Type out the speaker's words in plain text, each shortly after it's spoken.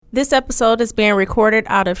This episode is being recorded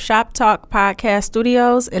out of Shop Talk Podcast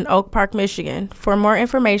Studios in Oak Park, Michigan. For more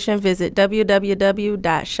information, visit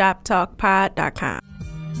www.shoptalkpod.com.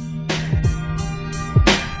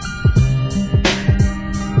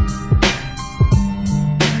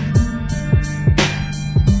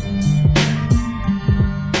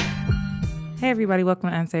 Hey everybody, welcome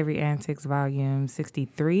to Unsavory Antics Volume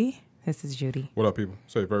 63. This is Judy. What up, people?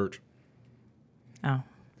 Say Verge. Oh.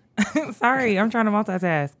 Sorry, I'm trying to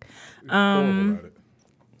multitask.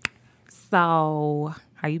 So,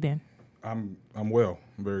 how you been? I'm well.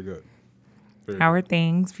 I'm very good. How are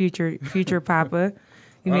things? Future Papa.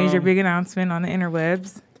 You made your big announcement on the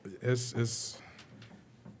interwebs. It's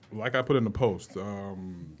like I put in the post.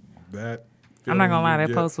 That I'm not gonna lie,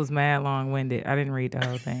 that post was mad long-winded. I didn't read the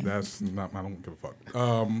whole thing. That's not. I don't give a fuck.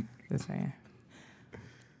 Just saying.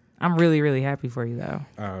 I'm really, really happy for you, though.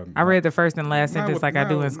 I read the first and last sentence like I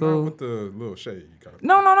do in school. With the little shade.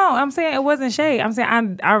 No. I'm saying it wasn't shade. I'm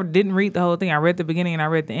saying I didn't read the whole thing. I read the beginning and I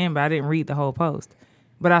read the end, but I didn't read the whole post.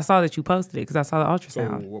 But I saw that you posted it because I saw the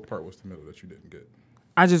ultrasound. So what part was the middle that you didn't get?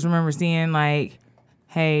 I just remember seeing like,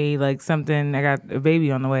 hey, like something, I got a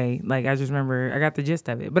baby on the way. Like I just remember, I got the gist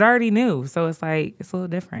of it. But I already knew, so it's like, it's a little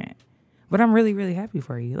different. But I'm really, really happy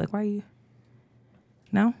for you. Like, why you?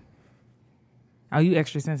 No? Oh, you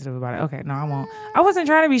extra sensitive about it. Okay, no, I won't. I wasn't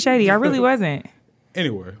trying to be shady. I really wasn't.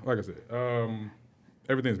 Anyway, like I said,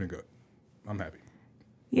 everything's been good. I'm happy.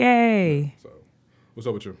 Yay. So, what's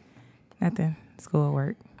up with you? Nothing. School,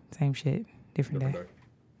 work, same shit, different day.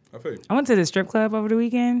 I feel you. I went to the strip club over the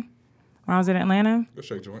weekend when I was in Atlanta. Good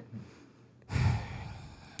shake joint.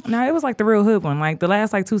 No, it was like the real hood one. Like the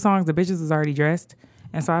last like 2 songs, the bitches was already dressed.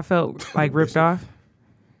 And so I felt like ripped off.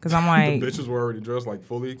 Cause I'm like, the bitches were already dressed like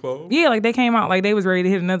fully clothed. Yeah, like they came out like they was ready to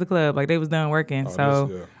hit another club, like they was done working.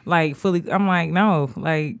 Like fully, I'm like, no,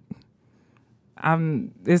 like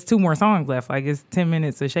there's 2 more songs left. Like it's 10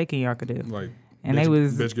 minutes of shaking y'all could do. Like, and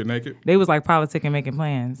bitch get naked. They was like politicking, making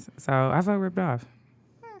plans. So I felt ripped off.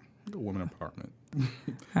 The woman apartment.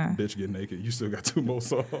 Huh? Bitch get naked. You still got 2 more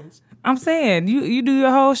songs. I'm saying you do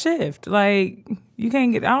your whole shift. Like you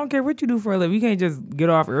can't get. I don't care what you do for a living. You can't just get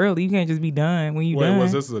off early. You can't just be done when you done.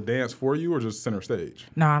 Was this a dance for you or just center stage?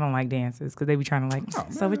 No, I don't like dances because they be trying to like. Oh,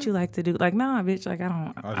 so what you like to do? Like nah, bitch. Like I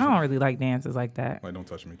don't really like dances like that. Like don't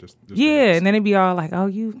touch me. Just yeah, dance. and then it be all like, oh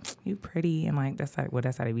you pretty, and like that's how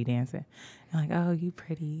they be dancing, and like oh you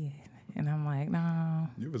pretty. And I'm like, no.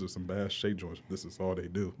 You visit some bad shake joints. This is all they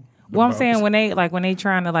do. Well, I'm saying when they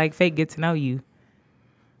trying to like fake get to know you.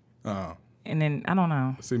 And then I don't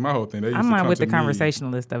know. See, my whole thing. I'm not with the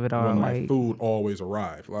conversationalist of it all. When like, my food always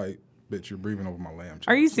arrive, like, bitch, you're breathing over my lamb chops.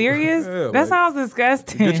 Are you serious? Yeah, that sounds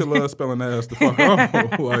disgusting. Get your love spelling ass the fuck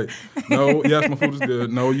out. Like, no, yes, my food is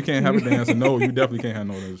good. No, you can't have a dance. And no, you definitely can't have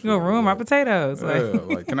no of this. You gonna ruin my potatoes?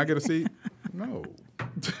 Like, can I get a seat? No.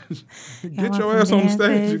 Get your ass on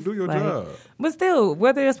stage and do your job. But still,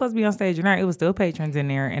 whether they're supposed to be on stage or not, it was still patrons in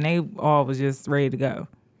there, and they all was just ready to go.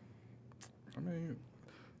 I mean,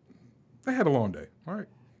 they had a long day, all right?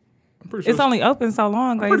 I'm pretty sure it's only open so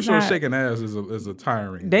long. I'm pretty sure shaking ass is a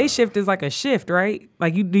tiring. Day shift is like a shift, right?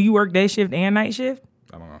 Like do you work day shift and night shift?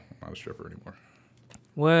 I don't know. I'm not a stripper anymore.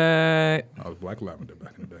 What? I was Black Lavender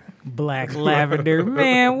back in the day. Black Lavender,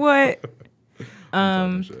 man, what?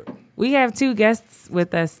 We have 2 guests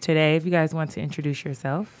with us today. If you guys want to introduce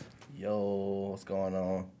yourself. Yo, what's going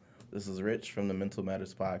on? This is Rich from the Mental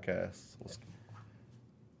Matters Podcast.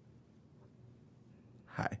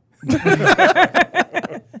 Hi.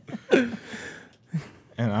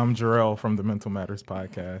 And I'm Jarrell from the Mental Matters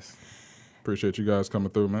Podcast. Appreciate you guys coming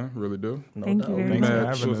through, man. Really do. Thank you very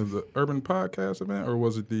much. Was it the Urban Podcast event or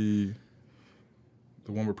was it the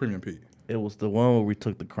one with Premium Pete? It was the one where we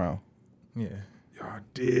took the crown. Yeah. Y'all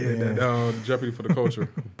did. Yeah. That Jeopardy for the Culture.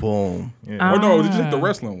 Boom. Yeah. Or no, did you take the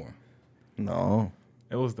wrestling one? No.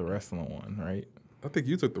 It was the wrestling one, right? I think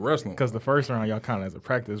you took the wrestling because the first round y'all kind of as a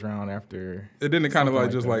practice round after. It didn't kind of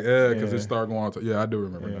like just like because yeah. it started going on. Yeah, I do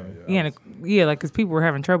remember that. Yeah, like because people were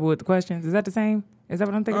having trouble with the questions. Is that the same? Is that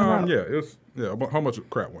what I'm thinking about? Yeah, it's how much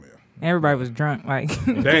crap went in? Everybody was drunk. Like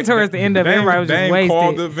towards the end of it, everybody was just Dame wasted.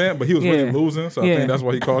 Called the event, but he was really losing, so I think that's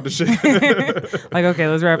why he called the shit. Like okay,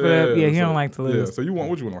 let's wrap it up. Yeah, he don't like to lose. Yeah, so you want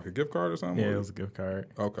like a gift card or something? Yeah, it was a gift card.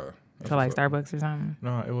 Okay. To like Starbucks or something?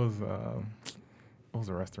 No, it was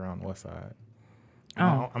a restaurant on the West Side.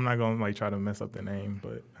 Oh. I'm not going to like try to mess up the name,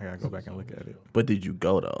 but I got to go back and look at it. But did you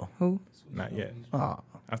go though? Who? Not yet. Oh.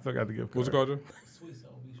 I still got the gift card. What's it called, Joe?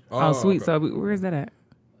 Sweet Soul. Where is that at?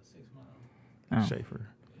 Schaefer.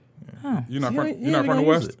 Yeah. Oh. You're not from the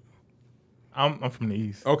West? I'm from the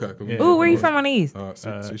East. Okay. Yeah. Ooh, where you from on the East?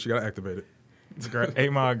 See, she got to activate it. 8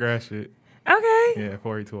 Mile Gratiot. Okay. Yeah,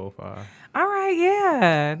 48205. All right.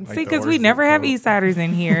 Yeah. Like See, the because we worst never zip have code. Eastsiders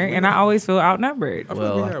in here, and I always feel outnumbered.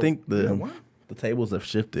 Well, I think yeah, what? the tables have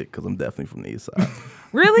shifted because I'm definitely from the east side.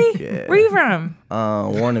 Really? Yeah. Where you from?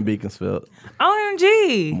 Warren and Beaconsfield,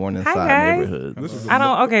 OMG. Morningside Hi, guys. neighborhood. This is I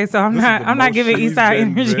don't. Okay, so I'm This is not. the I'm not most giving she's Eastside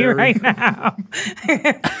been energy very- right now.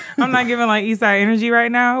 I'm not giving like Eastside energy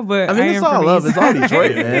right now. But I mean, it's am all from the love. East It's all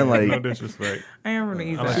Detroit, man. No Like, disrespect. I am from the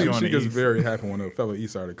East Unless Side. you on She the gets east. very happy when a fellow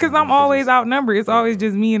East Sider Because I'm always outnumbered. It's always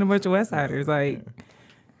just me and a bunch of West Siders. Like,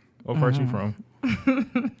 What part you from?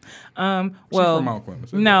 well, from Mount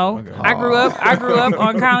Clemens. no, Okay. I grew up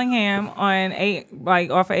on Collingham on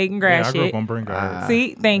off of Aiken Yeah, Grass I grew shit. up on Bringard.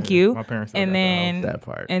 See, thank you. My parents still And got that then that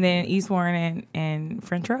part. and then East Warren and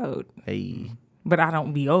French Road. Hey, But I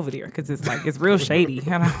don't be over there because it's like it's real shady.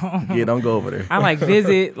 I don't. yeah, don't go over there. I like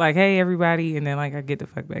visit, like, hey everybody, and then like I get the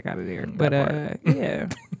fuck back out of there. But yeah,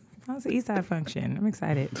 that was the East Side function. I'm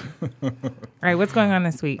excited. All right, what's going on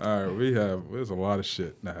this week? All right, there's a lot of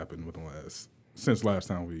shit that happened since last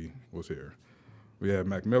time we was here. We had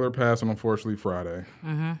Mac Miller passing, unfortunately, Friday.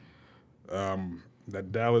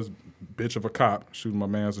 That Dallas bitch of a cop shooting my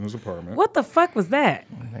man's in his apartment. What the fuck was that?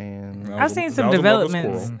 Man, That I've was a- seen that some was a mother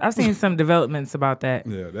developments. squirrel. I've seen some developments about that.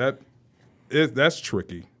 Yeah, that's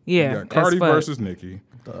tricky. Yeah, You got that's Cardi fucked. versus Nicki.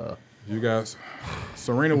 You got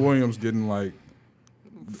Serena Williams getting like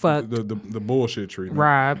Fuck, the bullshit treatment.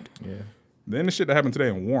 robbed. Yeah. Then the shit that happened today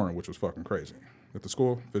in Warren, which was fucking crazy. At the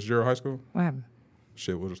school, Fitzgerald High School. What happened?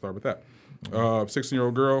 Shit, we'll just start with that.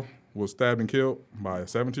 16-year-old girl was stabbed and killed by a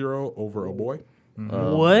 17-year-old over a boy.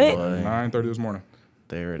 What? 9:30 this morning.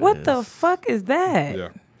 there it is. What the fuck is that? Yeah.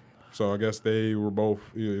 So I guess they were both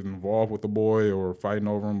either involved with the boy or fighting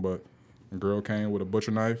over him, but the girl came with a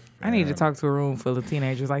butcher knife. I need to and talk to a room full of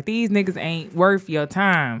teenagers. Like, these niggas ain't worth your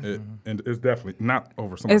time. And it's definitely not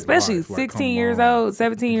over somebody's Especially life. Like, 16 come years on. old,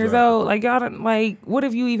 17 years Exactly. old. Like, y'all don't, like, what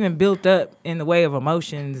have you even built up in the way of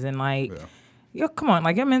emotions and, like, Yeah. yo, come on,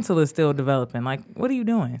 like, your mental is still developing. Like, what are you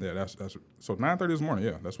doing? Yeah, that's so 9:30 this morning.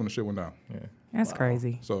 Yeah, that's when the shit went down. That's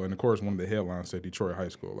crazy. So, and of course, one of the headlines said Detroit High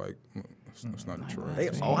School. Like, it's not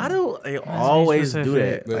Detroit. Why do they always do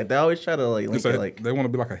specific. that? Like they always try to like link It's it, like, like they want to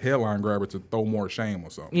be like a headline grabber to throw more shame or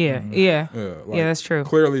something. Yeah, yeah. Yeah, like, Yeah, that's true.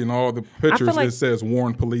 Clearly, in all the pictures, like- it says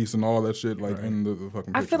Warren Police and all that shit, like in the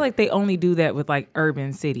fucking. I picture. feel like they only do that with like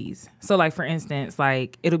urban cities. So like for instance,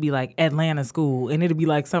 like it'll be like Atlanta school and it'll be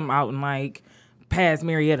like something out in like past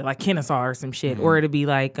Marietta, like Kennesaw or some shit. Or it'll be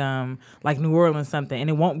like New Orleans something. And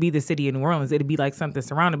it won't be the city of New Orleans. It'll be like something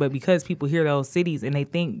surrounded. But because people hear those cities and they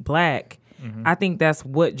think black, I think that's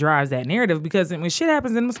what drives that narrative. Because when shit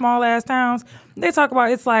happens in the small ass towns, they talk about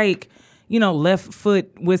it's like, you know, left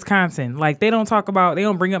foot Wisconsin. Like they don't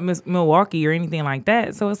bring up Milwaukee or anything like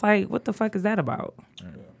that. So it's like, what the fuck is that about?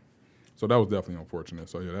 So that was definitely unfortunate.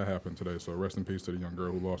 So yeah, that happened today. So rest in peace to the young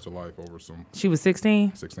girl who lost her life over some She was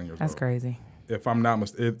 16? 16 years That's old. crazy. If I'm not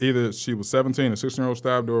mistaken, either she was 17, a 16-year-old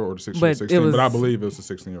stabbed her, or the 16 But was it 16. was- But I believe it was a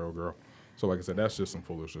 16-year-old girl. So like I said, that's just some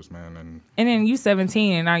foolishness, man. And And then you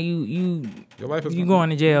 17 and now you your life is You going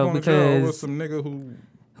to jail you going to jail because- with some nigga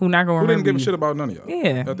who not gonna remember didn't give a you. shit about none of y'all.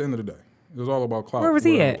 Yeah. At the end of the day, it was all about clout. Where was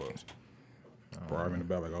he wherever at? it was. Probably in the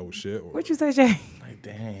back, like, oh shit. Or, What you say, Jay? like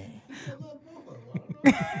dang.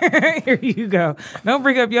 Here you go. Don't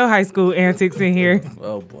bring up your high school antics in here.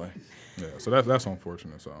 Oh boy. yeah. So that's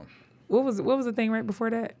unfortunate. So, What was the thing right before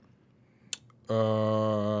that?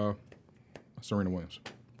 Serena Williams.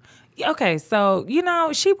 Okay, so you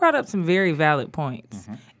know she brought up some very valid points,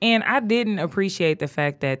 and I didn't appreciate the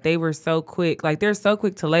fact that they were so quick. Like they're so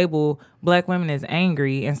quick to label black women as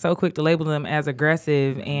angry and so quick to label them as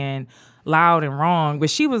aggressive and loud and wrong. But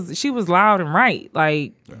she was loud and right.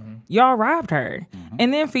 Like y'all robbed her,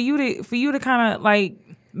 and then for you to kind of like.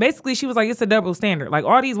 Basically, she was like, it's a double standard. Like,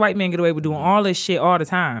 all these white men get away with doing all this shit all the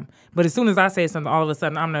time. But as soon as I say something, all of a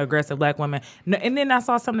sudden, I'm the aggressive black woman. No, and then I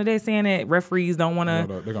saw something today saying that referees don't want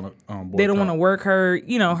to, They're gonna they don't want to boycott. work her,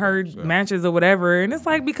 you know, her matches or whatever. And it's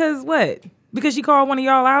like, because what? Because she called one of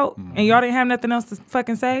y'all out and y'all didn't have nothing else to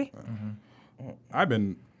fucking say?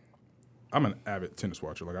 I'm an avid tennis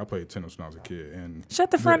watcher. Like, I played tennis when I was a kid. And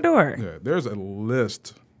Shut the front door. Yeah, there's a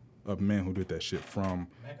list of men who did that shit, from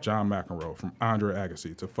John McEnroe, from Andre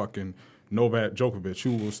Agassi to fucking Novak Djokovic,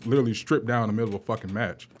 who was literally stripped down in the middle of a fucking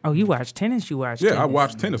match. Oh, you watch tennis? You watch Yeah, tennis. I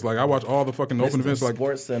watched tennis. Like, I watch all the fucking open events. Like,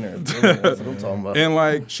 Sports Center. That's what I'm talking about. and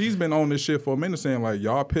like, she's been on this shit for a minute saying like,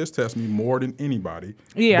 y'all piss test me more than anybody.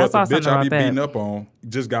 Yeah, I but saw the bitch something I be about that. beating up on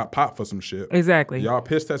just got popped for some shit. Exactly. Y'all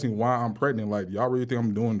piss test me why I'm pregnant. Like, y'all really think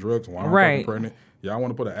I'm doing drugs? Why I'm Right. fucking pregnant? Y'all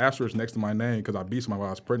want to put an asterisk next to my name because I beat somebody while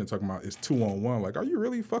I was pregnant, talking about it's 2-on-1. Like, are you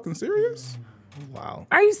really fucking serious? Wow.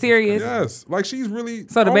 Are you serious? Yes, like she's really.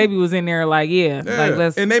 So the baby was in there like, yeah. Like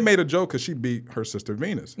let's. And they made a joke because she beat her sister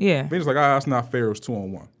Venus. Yeah. Venus like, that's not fair. It was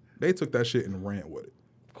 2-on-1. They took that shit and ran with it.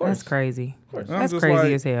 That's crazy. And I'm That's just crazy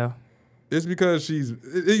like, as hell. It's because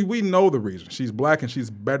we know the reason. She's black and she's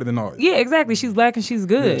better than all. Yeah, exactly. She's black and she's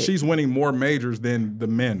good. Yeah, she's winning more majors than the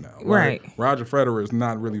men now. Like, Right. Roger Federer is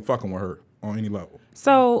not really fucking with her on any level.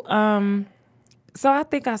 So, so I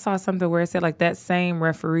think I saw something where it said like that same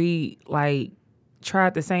referee like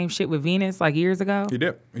tried the same shit with Venus like years ago. He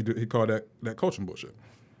did. He called that coaching bullshit.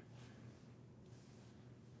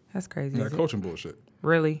 That's crazy. That is it? coaching bullshit.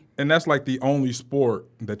 Really? And that's like the only sport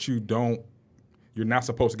that you're not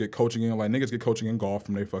supposed to get coaching in. Like niggas get coaching in golf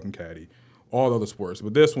from their fucking caddy. All other sports.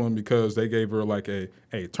 But this one, because they gave her like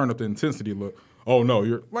turn up the intensity look. Oh no,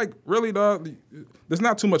 you're like, really, dog? There's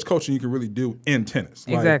not too much coaching you can really do in tennis.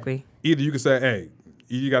 Like, Exactly. Either you can say, hey,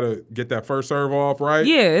 you got to get that first serve off, right?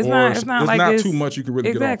 Yeah, it's not like this. Too much you can really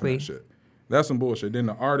Exactly. get off of that shit. That's some bullshit. Then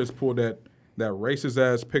the artist pulled that racist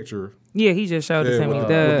ass picture. Yeah, he just showed it to me. With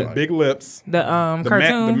the big lips. The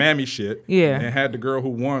cartoon. The mammy shit. Yeah. And it had the girl who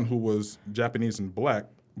won who was Japanese and black,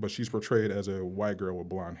 but she's portrayed as a white girl with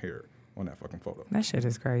blonde hair on that fucking photo. That shit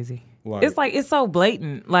is crazy. Like- it's so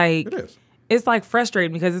blatant. Like It is. It's like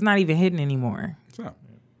frustrating because it's not even hidden anymore. It's not.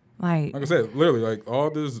 Like Like I said, literally, like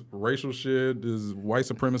all this racial shit, this white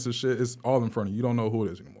supremacist shit, it's all in front of you. You don't know who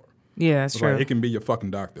it is anymore. yeah, that's It's true. like it can be your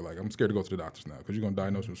fucking doctor. Like I'm scared to go to the doctors now because you're gonna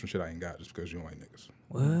diagnose me with some shit I ain't got just because you don't like niggas.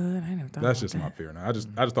 What? I never thought That's about just that. my fear now. I just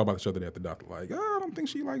thought about this other day at the doctor. Like, I don't think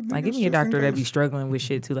she like niggas. Like, give me a just in doctor that be case. struggling with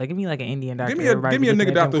shit too. Like, give me like an Indian doctor. Give me a nigga looking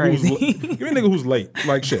at doctor them who's crazy. give me a nigga who's late.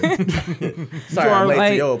 Like shit. Sorry, I'm late like-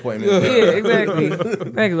 to your appointment. Yeah, exactly.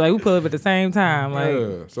 Exactly. Like we pull up at the same time. Like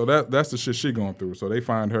Yeah. So that's the shit she going through. So they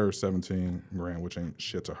fined her $17 grand, which ain't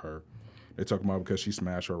shit to her. They talking about because she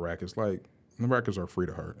smashed her rackets. Like the rackets are free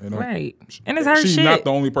to her. You know? right. And it's her She's shit. not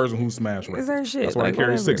the only person who smashed rackets. her shit. That's why Like, I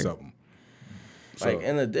carry 6 whatever. of them. Like,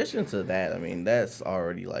 in addition to that, I mean, that's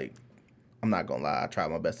already like, I'm not gonna lie, I tried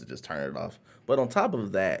my best to just turn it off. But on top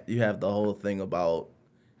of that, you have the whole thing about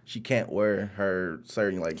she can't wear her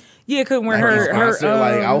certain like Yeah, couldn't wear Nike her sponsored,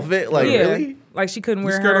 like outfit. Like yeah. really? Like she couldn't You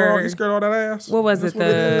wear scared her. all that ass? What was That's it? what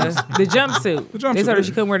is. The jumpsuit. The jumpsuit, They told her yeah.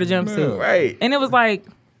 she couldn't wear the jumpsuit. Yeah. Right. And it was like,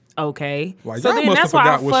 okay. Like, so y'all then must that's have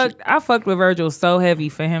why forgot what I fucked with Virgil so heavy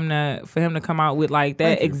for him to come out with like that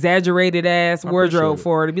Thank you. exaggerated ass wardrobe it.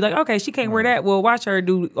 for her to be like, okay, she can't wear that. Well, watch her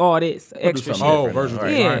do all this extra shit. something Oh, different, Virgil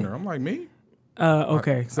right? designer. I'm like, me?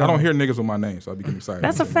 Okay. So I don't hear niggas with my name, so I be getting excited.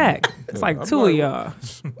 that's a fact. It's like I'm two of like, y'all.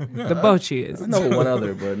 The both is. I know one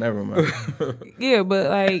other, but never mind. Yeah, but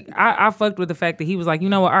like I fucked with the fact that he was like, you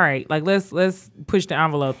know what, all right, like let's push the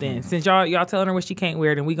envelope then. Since y'all telling her what she can't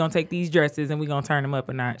wear, then we gonna take these dresses and we gonna turn them up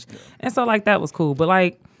a notch. And so like that was cool. But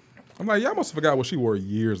like I'm like, y'all must have forgot what she wore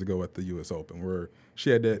years ago at the U.S. Open, where she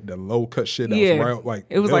had that low cut shit that Yeah. was right, like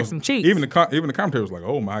It was like some cheeks. Even the commentator was like,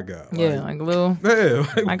 oh my god. yeah, like a little yeah,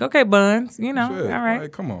 like okay, buns, you know, shit. all right.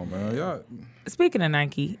 Like, come on, man. Y'all. Speaking of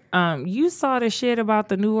Nike, you saw the shit about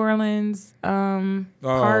the New Orleans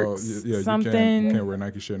parks yeah, something. You can't wear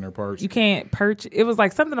Nike shit in their parks. You can't purchase. It was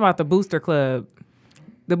like something about the Booster Club.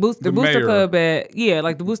 The Booster mayor. Club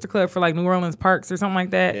like the Booster Club for like New Orleans parks or something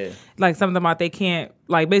like that. Yeah. Like something about they can't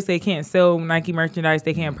like basically they can't sell Nike merchandise.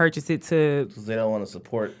 They can't purchase it to Because they don't want to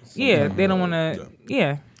support. some yeah. type They of- don't want to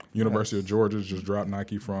yeah. University of Georgia just dropped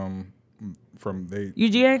Nike from they.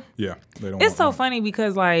 UGA. Yeah, they don't. It's so want funny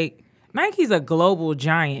because like Nike's a global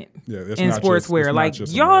giant Yeah, it's in not just- sportswear. it's not Like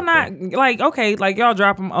just y'all America. not like okay, like y'all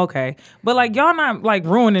drop them okay, but like y'all not like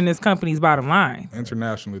ruining this company's bottom line.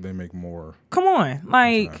 Internationally, they make more. Come on,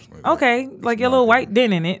 like Internationally, okay, like your little white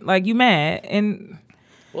dent in it, like you mad and.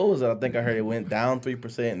 What was it? I think I heard it went down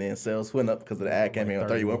 3% and then sales went up because of the ad campaign on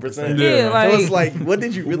 31%. Yeah, like- so it's like, what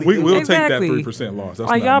did you really We do? will Exactly. take that 3% loss. That's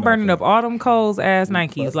Like not y'all enough, burning yeah. up all them Kohl's ass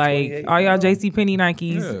Nikes, Plus like 28 all y'all dollars. JCPenney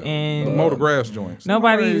Nikes, Yeah. and the motor grass joints.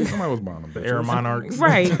 Nobody- Somebody was buying them. bitches. Air Monarchs.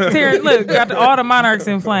 right, look, got all the Monarchs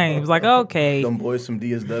in flames. Like okay, Them boys from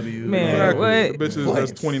DSW. Man, Exactly. what? The bitches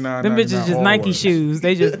that's $29. them bitches just Nike shoes.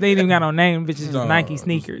 They ain't even got no name. Bitches just No, Nike it's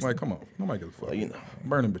sneakers. Like, come on, nobody gives a fuck. Well, you know.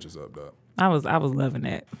 Burning bitches up, dog. I was loving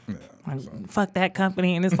that. Yeah. Like, fuck that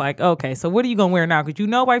company. And it's like, okay, so what are you gonna wear now? Because you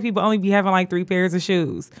know white people only be having like 3 pairs of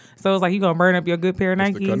shoes. So it's like you gonna burn up your good pair of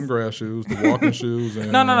It's the cutting Nikes. grass shoes, the walking shoes,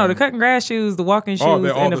 and No. The cutting grass shoes, the walking shoes, Oh,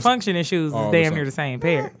 they're all and the the- functioning shoes is all the damn same. near the same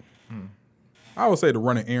pair. I would say the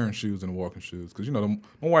running errand shoes and the walking shoes, because you know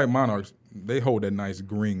the white monarchs, they hold that nice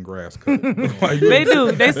green grass cut. Like, They do.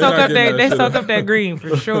 They They're soak not up getting that. They shit soak up that green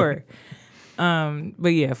for sure. But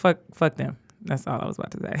yeah, fuck them. That's all I was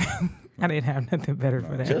about to say. I didn't have nothing better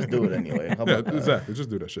for that. Just do it anyway. How Yeah, about that? exactly.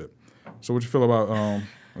 Just do that shit. So what you feel about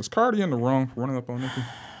Is Cardi in the wrong for running up on Nicki?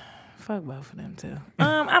 Fuck both of them too.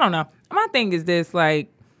 I don't know. My thing is this,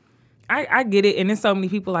 like, I get it, and there's so many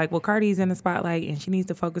people like, well, Cardi's in the spotlight and she needs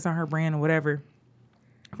to focus on her brand or whatever.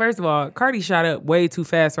 First of all, Cardi shot up way too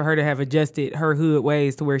fast for her to have adjusted her hood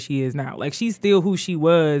ways to where she is now. Like, she's still who she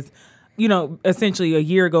was, you know, essentially a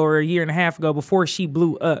year ago or a year and a half ago before she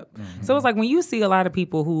blew up. Mm-hmm. So it's like when you see a lot of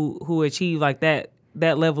people who achieve like that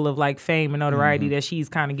level of like fame and notoriety that she's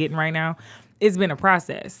kind of getting right now, it's been a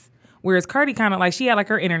process. Whereas Cardi kind of like, she had like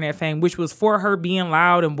her internet fame, which was for her being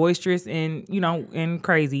loud and boisterous and, you know, and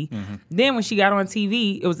crazy. Mm-hmm. Then when she got on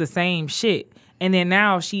TV, it was the same shit. And then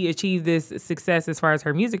now she achieved this success as far as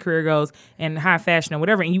her music career goes and high fashion or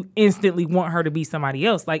whatever, and you instantly want her to be somebody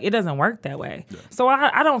else. Like, it doesn't work that way. Yeah. So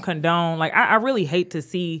I don't condone, like, I really hate to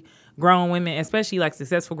see grown women, especially like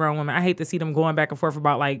successful grown women, I hate to see them going back and forth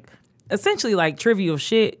about like essentially like trivial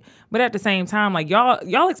shit. But at the same time, like,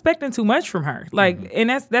 y'all expecting too much from her. Like, and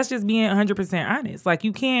that's just being 100% honest. Like,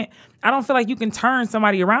 you can't, I don't feel like you can turn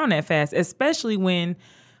somebody around that fast, especially when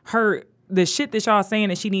the shit that y'all saying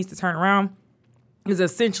that she needs to turn around is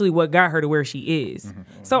essentially what got her to where she is. Mm-hmm.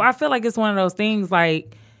 So I feel like it's one of those things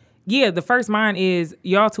like, yeah, the first mind is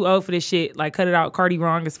y'all too old for this shit. Like, cut it out. Cardi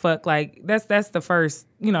wrong as fuck. Like, that's the first,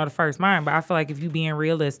 you know, the first mind. But I feel like if you being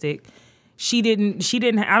realistic, she didn't,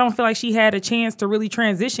 I don't feel like she had a chance to really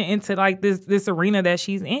transition into like this arena that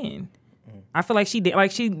she's in. I feel like she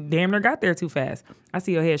damn near got there too fast. I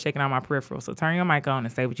see your head shaking on my peripheral. So turn your mic on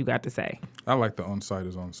and say what you got to say. I like the on-site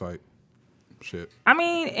is on-site shit. I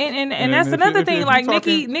mean, and that's another thing. Like,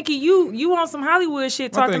 Nicki, you on some Hollywood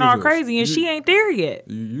shit talking all crazy, and she ain't there yet.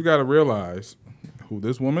 You got to realize who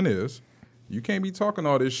this woman is. You can't be talking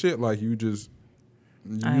all this shit like you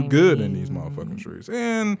good in these motherfucking streets.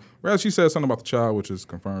 And rather, she said something about the child, which is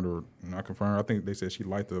confirmed or not confirmed. I think they said she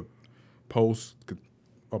liked the post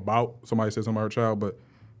about somebody said something about her child. But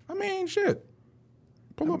I mean, shit,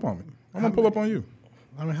 pull up on me. I'm gonna pull up on you.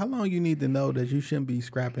 I mean, how long you need to know that you shouldn't be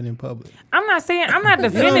scrapping in public? I'm not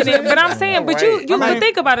defending it, but I'm saying, but you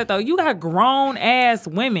think about it though. You got grown ass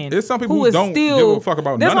women. There's some people who don't give a fuck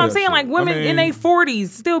about that's none what I'm of saying. Shit. Like, women in their 40s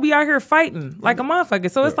still be out here fighting like a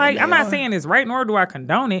motherfucker. So it's like, I'm not saying it's right, nor do I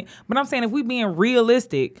condone it. But I'm saying if we being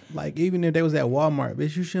realistic, like, even if they was at Walmart,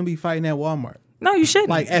 bitch, you shouldn't be fighting at Walmart. No, you shouldn't.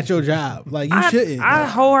 Like, at your job, like, you shouldn't. I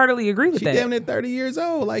wholeheartely agree with that. She's damn near 30 years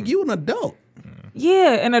old. Like, you an adult.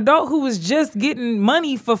 Yeah, an adult who was just getting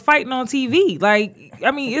money for fighting on TV. Like,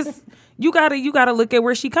 I mean, it's you gotta look at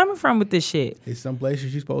where she coming from with this shit. It's some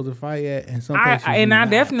places she's supposed to fight at, and some places I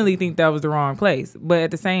definitely think that was the wrong place. But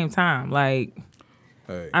at the same time, like,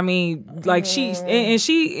 I mean, like, she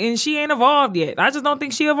ain't evolved yet. I just don't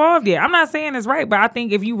think she evolved yet. I'm not saying it's right, but I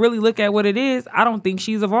think if you really look at what it is, I don't think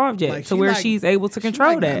she's evolved yet like, to where she's able to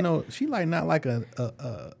control that. No, she like not like a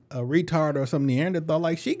retard or some Neanderthal.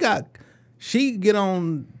 Like, she get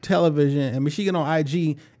on television, I mean, she get on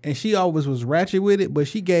IG, and she always was ratchet with it, but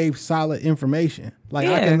she gave solid information. Like,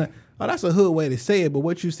 that's a hood way to say it, but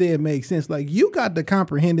what you said makes sense. Like, you got the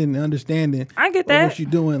comprehending and understanding I get that. Of what you're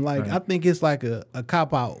doing. Like, I think it's like a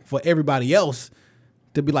cop-out for everybody else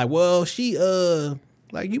to be like, well, she,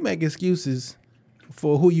 like, you make excuses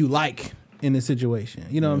for who you like in the situation.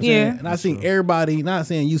 You know what I'm saying? And I seen everybody, not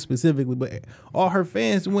saying you specifically, but all her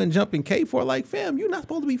fans went jumping K for like, fam, you're not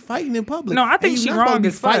supposed to be fighting in public. No, I think she wrong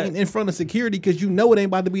as fuck. Fighting in front of security because you know it ain't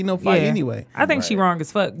about to be no fight anyway. I think she wrong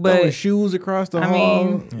as fuck. But throwing shoes across the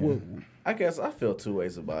hall. I guess I feel two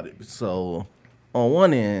ways about it. So on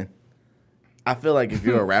one end, I feel like if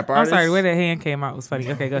you're a rap artist... I'm sorry, where that hand came out was funny.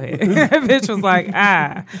 Okay, go ahead. That bitch was like,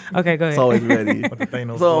 Okay, go ahead. It's always ready.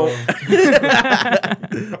 So,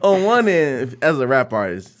 on one end, as a rap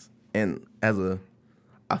artist and as a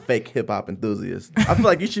fake hip-hop enthusiast, I feel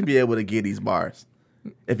like you should be able to get these bars.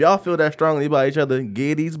 If y'all feel that strongly about each other,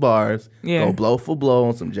 get these bars. Yeah. Go blow for blow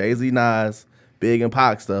on some Jay-Z, Nas, Big and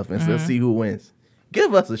Pac stuff, and see who wins.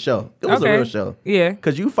 Give us a show. Give us a real show. Yeah.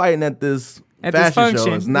 Because you fighting at this... fashion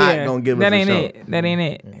show is not going to give us a show. That ain't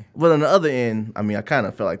it. But on the other end, I mean, I kind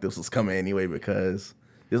of felt like this was coming anyway because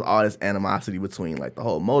there's all this animosity between like the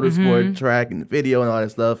whole motorsport track and the video and all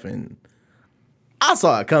that stuff. And I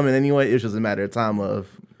saw it coming anyway. It was just a matter of time of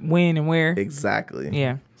when and where. Exactly.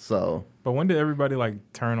 Yeah. So. But when did everybody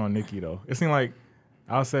like turn on Nicki though? It seemed like,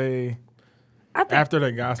 I'll say I think after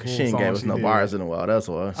the gospel She ain't song gave us no did. bars in a while. That's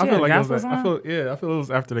why. I She feel had like a it was. gospel I song? feel it was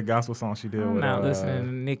after the gospel song she did. I'm with, not listening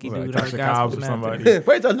to Nicki was do that no Tasha gospel Cobbs or nothing. somebody.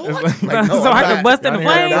 Praise the Lord. Like, no, so I I'm can bust in the Y'all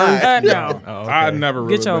hear flames? that? No. Oh, okay. I never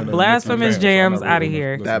really Get your been a blasphemous Nicki fan, jams so I never outta really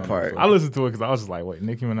here. listened That to part. it. I listened to it because I was just like, wait,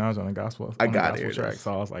 Nicki Minaj on the gospel. I on the gotta gospel hear track. this.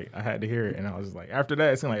 So I was like, I had to hear it, and I was just like, after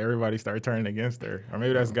that, it seemed like everybody started turning against her, or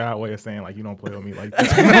maybe that's God's way of saying like, you don't play with me like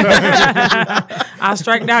that. I'll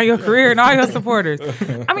strike down your career and all your supporters.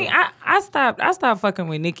 I mean, I stopped fucking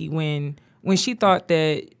with Nicki when she thought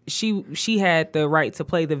that she had the right to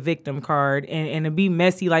play the victim card and to be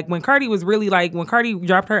messy. Like when Cardi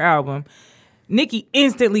dropped her album, Nicki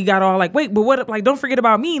instantly got all like, wait, but what? Like, don't forget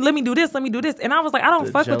about me. Let me do this. And I was like, I don't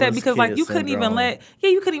The fuck with that jealous because like kid you couldn't even syndrome.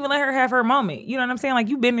 you couldn't even let her have her moment. You know what I'm saying? Like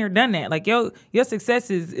you've been there, done that. Like your success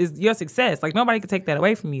is your success. Like nobody could take that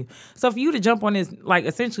away from you. So for you to jump on this like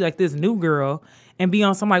essentially like this new girl and be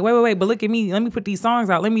on some like, wait, but look at me. Let me put these songs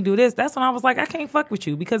out. Let me do this. That's when I was like, I can't fuck with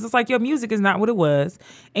you because it's like your music is not what it was,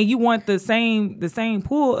 and you want the same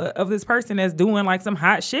pool of this person that's doing like some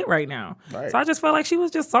hot shit right now. Right. So I just felt like she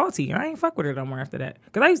was just salty, and I ain't fuck with her no more after that.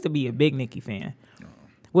 Because I used to be a big Nicki fan.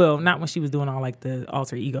 Well, not when she was doing all like the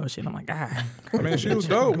alter ego shit. I'm like, I mean, she was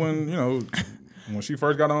dope when when she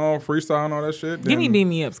first got on freestyle and all that shit. give me then- beam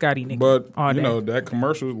me up, Scotty Nicki. But all day. that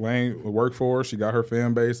commercial lane worked for her. She got her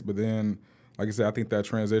fan base, but then, like I said, I think that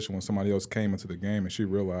transition when somebody else came into the game and she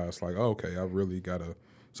realized, like, oh, okay, I really gotta.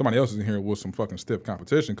 Somebody else is in here with some fucking stiff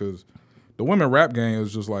competition because the women rap game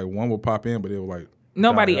is just like one will pop in, but it will like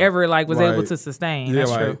Nobody die out. ever like was Like, able to sustain. Yeah,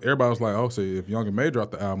 That's like true. everybody was like, oh, say if Young and May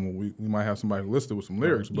dropped the album, we might have somebody listed with some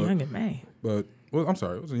lyrics. But Young and May. well, I'm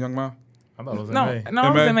sorry, it was a Young Ma. I thought it was in No, May. no, I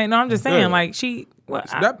was May? in May. No, I'm just saying, Yeah. like she. Well,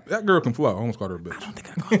 I That girl can flow. I almost called her a bitch. don't think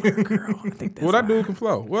I call her a girl. I think that's Well, that why. dude can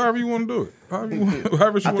flow. Whatever you want to do it.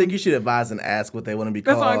 However she I want. think you should advise and ask what they want to be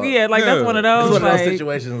That's called. like that's one of It's those. one of those Like,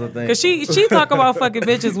 situations, I think. cause she talk about fucking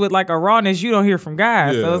bitches with like a rawness you don't hear from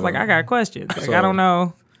guys. So Yeah. it's like I got questions. Like So- I don't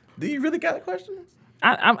know. Do you really got a question?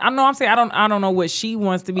 I know I'm saying I don't know what she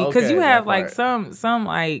wants to be because Okay, you have that like part. some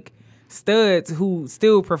like studs who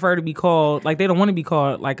still prefer to be called like they don't want to be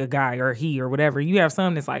called like a guy or he or whatever. You have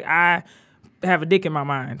some that's like I have a dick in my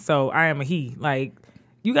mind, so I am a he. Like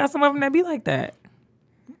you got some of them that be like that.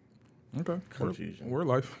 Okay. Confusion. We're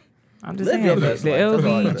life. I'm just Live saying your the best life. That's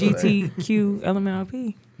all I gotta say. LBGTQ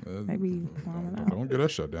LMNOP. Maybe I don't know. Don't get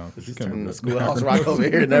us shut down. You can't Turning do the that. schoolhouse rock over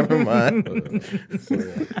here. Never mind.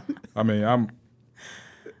 I mean, I'm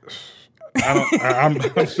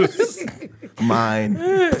just. Mine.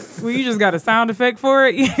 Well, you just got a sound effect for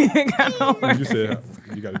it. You ain't got no When you said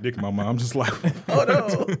you got a dick in my mom, I'm just like, Oh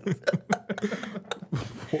no.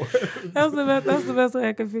 That's the best way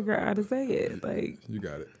I can figure out how to say it. Like, you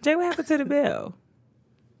got it. Jay, what happened to the bell?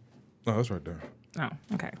 Oh, that's right there. Oh,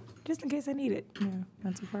 okay. Just in case I need it. Yeah,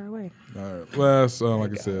 not too far away. All right. Last,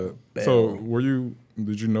 like I said. So,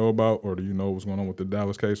 did you know about, or do you know what's going on with the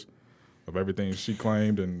Dallas case of everything she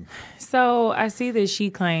claimed and So I see that she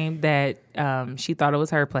claimed that she thought it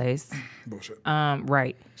was her place. bullshit?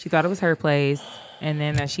 Right. She thought it was her place, and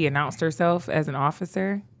then that she announced herself as an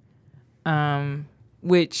officer.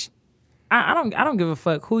 Which I don't give a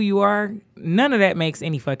fuck who you are. None of that makes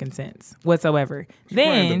any fucking sense whatsoever.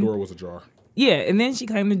 Claimed Then the door was ajar. yeah, and then she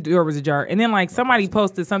claimed the door was ajar. And then like somebody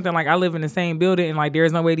posted something like I live in the same building and like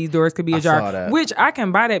there's no way these doors could be ajar. saw that. Which I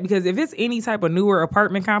can buy that because if it's any type of newer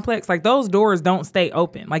apartment complex, like those doors don't stay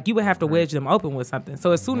open. Like you would have to wedge them open with something.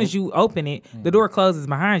 So as soon as you open it, the door closes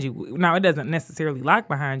behind you. Now it doesn't necessarily lock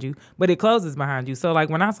behind you, but it closes behind you. So like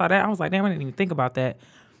when I saw that, I was like, damn, I didn't even think about that.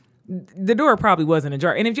 The door probably wasn't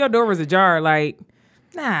ajar. And if your door was ajar, like,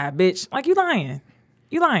 nah, bitch, like you lying.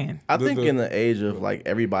 You lying. I think in the age of like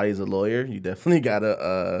everybody's a lawyer, you definitely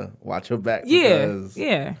gotta watch your back. Yeah, Because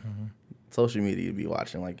yeah, social media be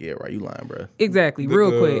watching like, yeah, right, you lying, bro. exactly. Did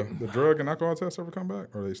Real the, quick. The drug and alcohol tests ever come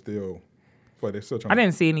back? Or are they still trying I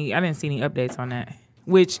didn't see any updates on that.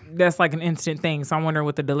 Which that's like an instant thing. So I'm wondering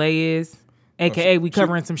what the delay is. AKA we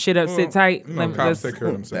covering some shit up, sit tight. Cops take care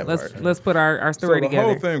of themselves. Let's put our story So the together.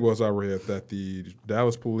 whole thing was I read that the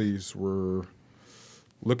Dallas police were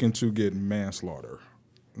looking to get manslaughter,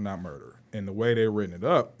 not murder. And the way they written it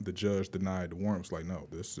up, the judge denied the warrant. Was like, no,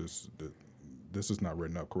 this is not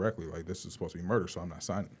written up correctly. Like this is supposed to be murder, so I'm not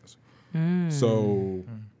signing this. So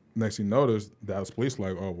next thing you notice, Dallas police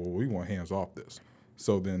like, oh well, we want hands off this.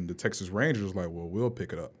 So then the Texas Rangers like, well, we'll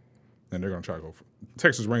pick it up. And they're gonna try to go for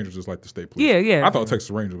Texas Rangers is like the state police. Yeah, yeah. I thought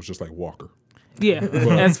Texas Rangers was just like Walker. Yeah,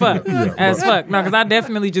 as fuck. As but- fuck. No, because I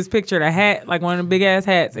definitely just pictured a hat, like one of the big ass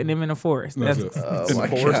hats, and them in the forest. That's That's, it. Oh In my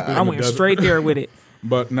the forest, God. in I the went desert. straight there with it.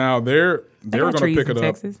 But now they're They going got to trees pick in it up.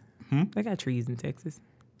 Texas. They got trees in Texas,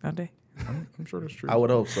 don't they? I'm sure that's true. I would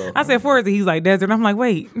hope so. I said forest. He's like desert. I'm like,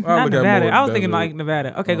 wait, not look at Nevada. more I was thinking desert. like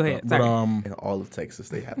Nevada. Okay, go ahead. But Sorry. In all of Texas,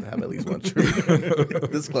 they have to have at least one tree.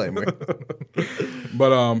 Disclaimer.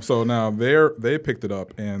 But so now they picked it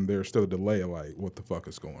up and there's still a delay. Like, what the fuck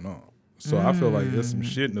is going on? So I feel like there's some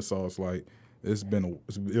shit in the sauce. Like,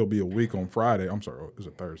 it'll be a week on Friday. I'm sorry, is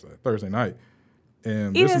it Thursday? Thursday night.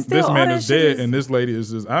 And Even this still, all man that is shit dead, is- and this lady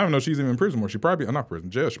is just, I don't know if she's even in prison or she probably, not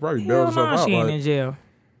prison, jail. She probably bailed Hell herself no, out. she ain't Like, in jail.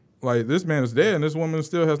 like, this man is dead and this woman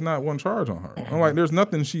still has not one charge on her. I'm like, there's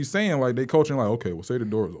nothing she's saying. Like, they coaching like, okay, well, say the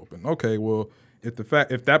door is open. Okay, well, if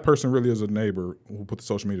that person really is a neighbor who put the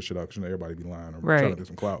social media shit out, because everybody be lying or trying to get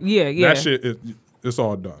some clout. Yeah. That shit, it's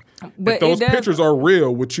all done. But if those it does- pictures are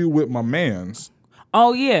real with you with my mans,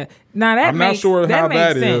 Oh yeah. Now that I'm not sure how that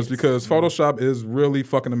makes is sense. because Photoshop is really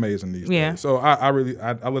fucking amazing these Yeah. days. So I looked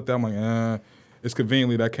at that, I'm like, it's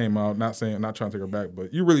conveniently that came out. Not trying to take her back,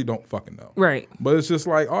 but you really don't fucking know. Right. But it's just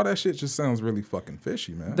like all that shit just sounds really fucking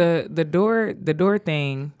fishy, man. The door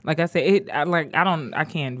thing, like I said, I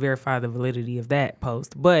can't verify the validity of that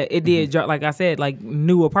post, but it did like I said, like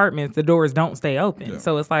new apartments, the doors don't stay open. Yeah.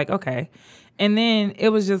 So it's like, okay. And then it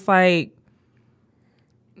was just like,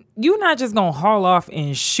 you're not just gonna haul off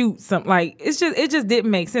and shoot something. Like it just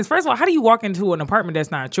didn't make sense. First of all, how do you walk into an apartment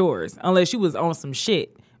that's not yours unless you was on some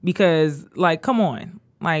shit? Because like, come on,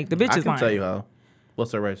 like the bitch I is can lying. tell you how.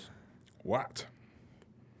 What's her race? What?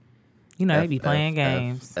 You know they be playing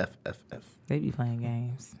games. F. They be playing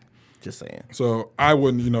games. Just saying. So I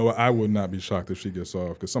would not be shocked if she gets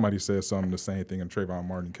off because somebody said something the same thing in Trayvon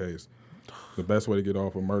Martin case. The best way to get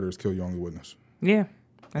off of murder is kill your only witness. Yeah,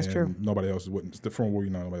 that's And true. Nobody else is witnessed. From what we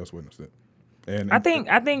know, nobody else witnessed it. And I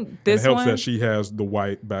think this it helps one. that she has the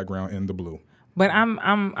white background and the blue. But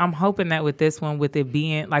I'm hoping that with this one, with it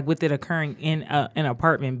being like with it occurring in an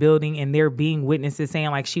apartment building and there being witnesses saying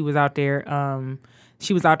like she was out there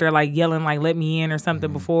like yelling like let me in or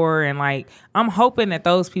something before, and like I'm hoping that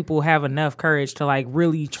those people have enough courage to like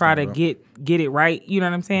really try to get it right. You know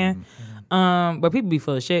what I'm saying? But people be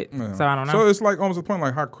full of shit, so I don't know. So it's like almost a point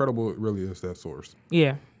like how credible it really is, that source.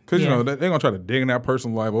 Yeah. Because, Yeah. they're going to try to dig in that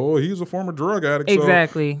person like, oh, he's a former drug addict.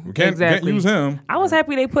 Exactly. So we can't use him. I was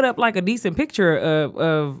happy they put up like a decent picture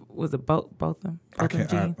of was it both of them? I'm not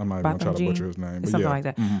even going to try to butcher his name. But Something yeah. like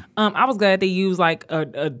that. I was glad they used like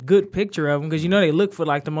a good picture of him because they look for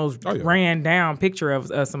like the most ran down picture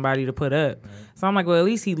of somebody to put up. So I'm like, well, at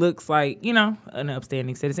least he looks like an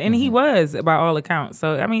upstanding citizen, and he was by all accounts.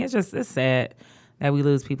 So I mean, it's sad that we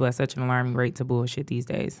lose people at such an alarming rate to bullshit these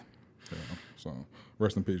days. Yeah. So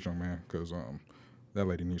rest in peace, young man, because that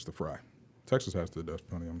lady needs to fry. Texas has the death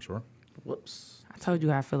penalty, I'm sure. Whoops. I told you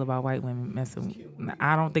how I feel about white women messing.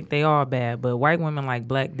 I don't think they all bad, but white women like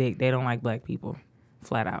black dick. They don't like black people,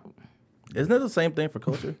 flat out. Isn't it the same thing for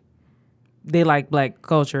culture? They like black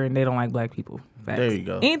culture and they don't like black people. Facts. There you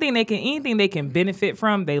go. Anything they can benefit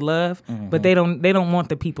from, they love, but they don't want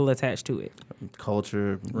the people attached to it.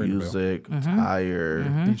 Culture, Ring the music, tire.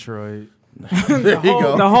 Detroit. There you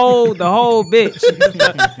go. The whole bitch.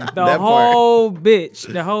 The That whole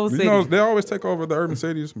bitch. The whole city. They always take over the urban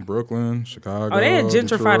cities, Brooklyn, Chicago. Oh, they had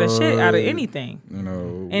gentrified the shit out of Detroit, anything.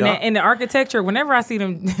 And the architecture, whenever I see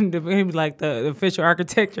them, it'd be like the official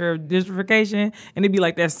architecture of gentrification, and it'd be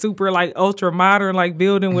like that super like ultra modern like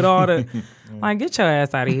building with all the like get your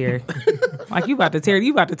ass out of here. Like you about to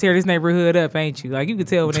tear this neighborhood up, ain't you? Like you could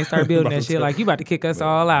tell when they start building that shit. Like you about to kick us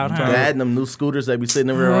all out, huh? Adding them new scooters that be sitting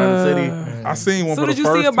around the city. I seen one As soon for as the you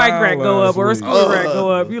first see a bike time rack go last up or a week. scooter rack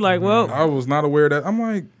go up, you like, well, I was not aware of that. I'm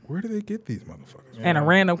like, where do they get these motherfuckers? and a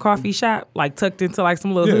random coffee shop like tucked into like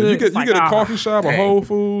some little Yeah, hood. you get It's like, a ah. coffee shop, a Whole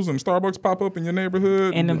Foods, and Starbucks pop up in your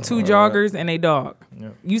neighborhood, and them two joggers and they dog.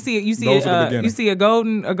 Yep. You see Those are the beginning. you see a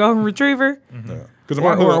golden retriever. Because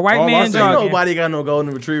or a white man Ain't jogging. nobody got no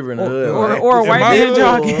golden retriever in the hood. Or a In white my man hood,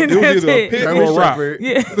 jogging. it was That's either a it. pit German or a rock. Shepherd.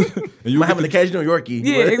 Yeah, And you Might get have an occasional Yorkie.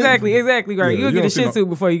 yeah, exactly, right. Yeah, You'll you get a don't see Shih no- Tzu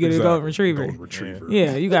before you get Exactly. a golden retriever. Golden retriever.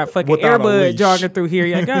 Yeah, you got fucking Without a Airbud leash. jogging through here.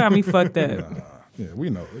 You're like, God, got me fucked up. Yeah, we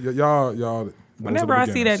know. Y'all. those Whenever are I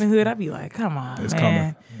the see that in the beginners. hood, I be like, come on, It's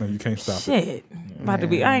man. coming. No, you can't stop it. Shit. About to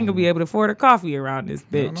be, I ain't gonna be able to afford a coffee around this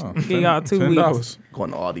bitch. No. Give y'all 2 weeks. $10.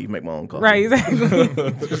 Going to Aldi, make my own coffee. Right,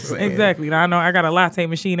 exactly. Just saying. Exactly. Now I know I got a latte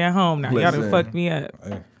machine at home now. Y'all done Listen. fucked me up.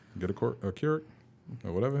 Hey, get a Keurig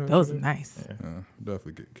or whatever. Those are nice.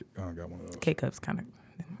 Definitely got one of those. K-cups kind of.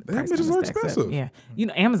 Them bitches are expensive. Yeah,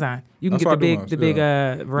 Amazon. You can That's get what the I big, do the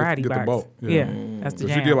mine, big variety Get the box. bulk, Yeah, yeah. that's the If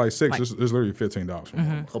jam. you get like 6, it's literally $15. For Mm-hmm.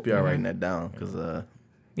 one. Hope y'all writing that down because I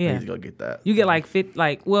Yeah, need to go get that. you get like fit.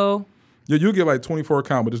 Like, well, Yeah, you get like 24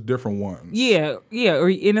 account, but it's different ones. Yeah,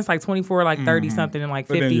 and it's like 24, like 30 something, and like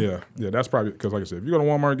 50. But then, that's probably because, like I said, if you go to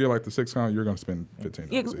Walmart and get like the 6 count, you're gonna spend $15.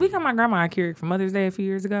 Yeah, we got my grandma a Keurig for Mother's Day a few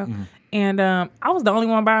years ago, and I was the only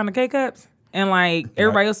one buying the K-Cups. And like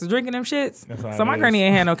everybody else was drinking them shits, so my granny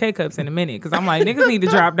ain't had no K-Cups in a minute because I'm like, niggas need to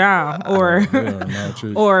drop down, or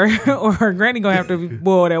or granny gonna have to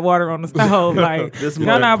boil that water on the stove. Like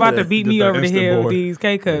y'all not about to beat me over the head with these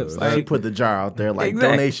K-Cups. Like she put the jar out there like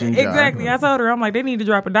donation jar. Exactly. I told her, I'm like, they need to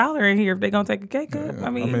drop $1 in here if they gonna take a K-Cup. I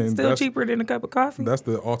mean still cheaper than a cup of coffee. That's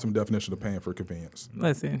the ultimate definition of paying for convenience.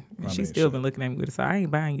 Listen, she's still been looking at me with a side. I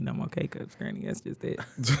ain't buying you no more K-Cups, granny. That's just it.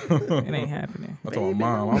 It ain't happening. I told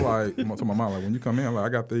my mom, I'm told my mom, like, when you come in, I'm like, I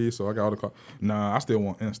got these, so I got all the coffee. Nah, I still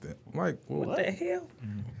want instant. I'm like, well, what the hell?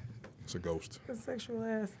 It's a ghost. A sexual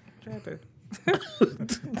ass tried to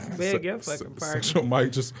beg your fucking pardon. Sexual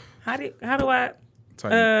mic just. How do I?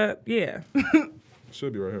 Yeah.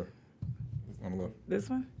 Should be right here on the left. This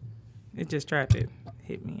one? It just tried to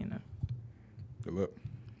hit me in the lip.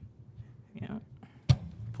 Yeah.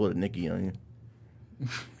 Put a Nikki on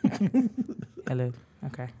you. Hello.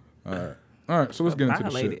 Okay. All right, so let's get into the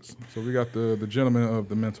shit. So we got the gentleman of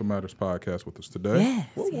the Mental Matters podcast with us today.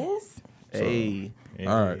 Yes. Hey.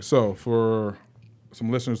 All right, so for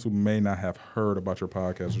some listeners who may not have heard about your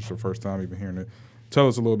podcast, it's your first time even hearing it, tell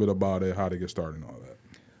us a little bit about it, how to get started and all that.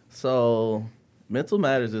 So Mental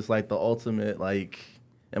Matters is like the ultimate, like,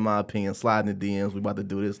 in my opinion, sliding the DMs. We about to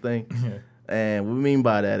do this thing. And what we mean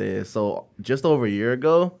by that is, so just over a year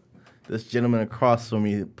ago, this gentleman across from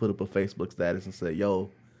me put up a Facebook status and said,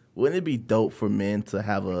 yo, wouldn't it be dope for men to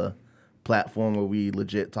have a platform where we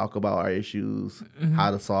legit talk about our issues,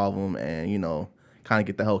 how to solve them, and, you know, kind of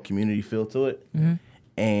get the whole community feel to it?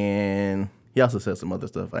 And he also said some other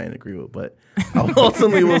stuff I didn't agree with, but I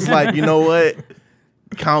ultimately was like, you know what?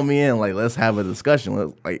 Count me in. Like, let's have a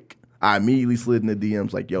discussion. I immediately slid in the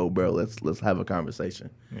DMs like, yo, bro, let's have a conversation.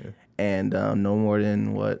 Yeah. And no more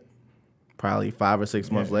than, probably 5 or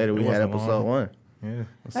 6 months later, we had episode 1. Yeah.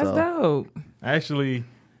 That's dope. Actually,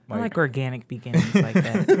 I like organic beginnings like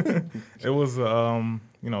that. It was,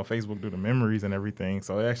 Facebook do the memories and everything.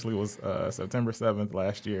 So it actually was September 7th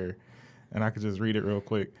last year. And I could just read it real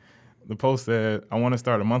quick. The post said, I want to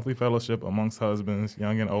start a monthly fellowship amongst husbands,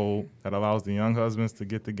 young and old, that allows the young husbands to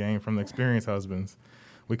get the game from the experienced husbands.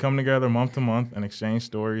 We come together month to month and exchange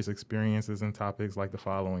stories, experiences, and topics like the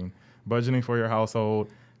following: budgeting for your household,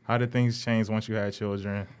 how did things change once you had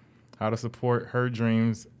children, how to support her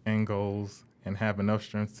dreams and goals, and have enough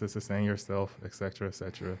strength to sustain yourself, et cetera, et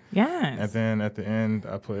cetera. Yes. And then at the end,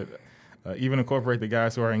 I put, even incorporate the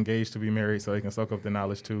guys who are engaged to be married so they can soak up the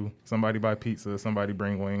knowledge too. Somebody buy pizza, somebody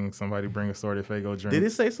bring wings, somebody bring assorted Faygo drinks. Did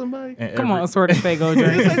it say somebody? Come on, assorted Faygo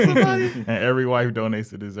drinks. And every wife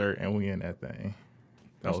donates the dessert, and we in that thing.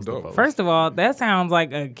 That was dope. First of all, that sounds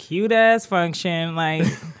like a cute ass function, like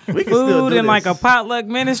we food and like a potluck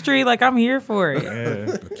ministry. Like, I'm here for it.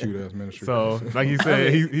 Yeah. A cute ass ministry. So, like he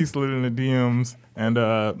said, he slid in the DMs,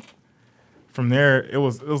 and from there, it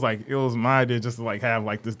was my idea just to like have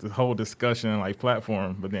like this whole discussion like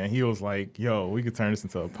platform. But then he was like, "Yo, we could turn this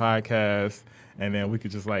into a podcast." And then we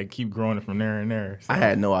could just like keep growing it from there and there. So. I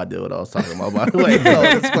had no idea what I was talking about, by the way.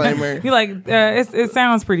 So, disclaimer. You're like, it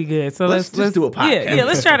sounds pretty good. So let's do a podcast. Yeah,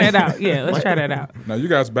 let's try that out. Yeah, let's try that out. Now, you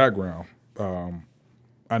guys' background,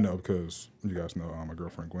 I know because you guys know my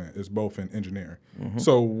girlfriend Gwen is both in engineering.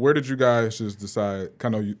 So where did you guys just decide,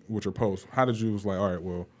 kind of with your post, how did you was like, all right,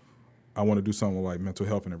 well, I want to do something with like mental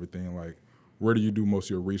health and everything. Like, where do you do most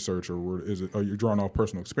of your research, or are you drawing off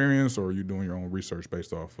personal experience, or are you doing your own research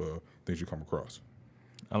based off things you come across?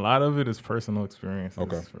 A lot of it is personal experience.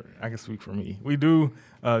 Okay. I can speak for me. We do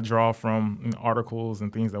draw from articles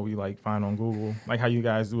and things that we like find on Google, like how you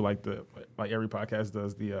guys do like every podcast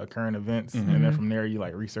does the current events, and then from there you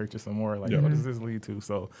like research it some more. Like, what does this lead to?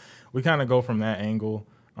 So we kind of go from that angle.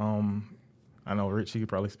 I know Rich, he could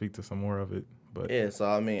probably speak to some more of it. But yeah, so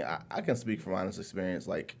I mean, I can speak from honest experience.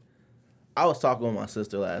 Like, I was talking with my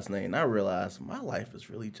sister last night, and I realized my life is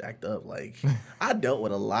really jacked up. Like, I dealt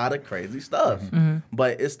with a lot of crazy stuff,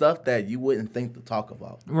 but it's stuff that you wouldn't think to talk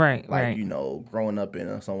about. Right, like, right. you know, growing up in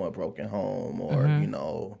a somewhat broken home, or, you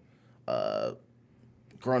know,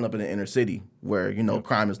 growing up in the inner city where, you know,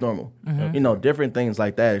 crime is normal. You know, different things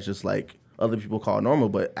like that. It's just like other people call normal,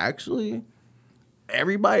 but actually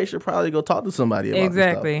everybody should probably go talk to somebody about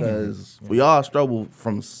this stuff, because we all struggle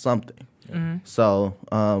from something. So,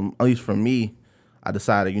 at least for me, I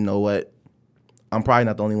decided, you know what, I'm probably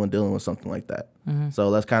not the only one dealing with something like that. So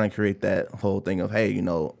let's kind of create that whole thing of, hey, you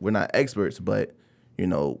know, we're not experts, but, you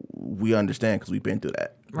know, we understand because we've been through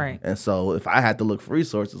that. Right. And so if I had to look for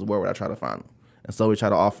resources, where would I try to find them? And so we try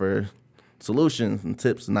to offer solutions and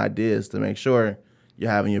tips and ideas to make sure you're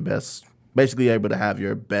having your best, basically able to have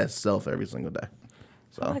your best self every single day.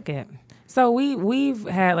 So. I like it. So we've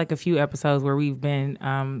had like a few episodes where we've been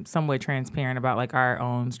somewhat transparent about like our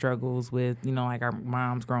own struggles with, you know, like our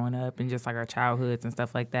moms growing up and just like our childhoods and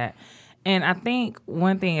stuff like that. And I think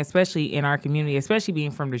one thing, especially in our community, especially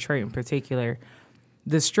being from Detroit in particular,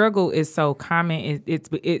 the struggle is so common.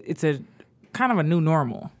 It's a kind of a new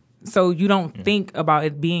normal. So you don't think about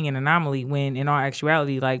it being an anomaly when in all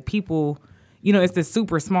actuality, like people, you know, it's this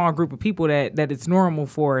super small group of people that it's normal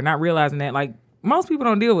for, not realizing that like, most people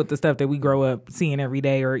don't deal with the stuff that we grow up seeing every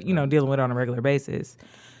day or, you know, dealing with on a regular basis.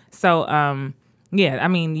 So, yeah, I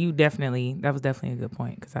mean, that was definitely a good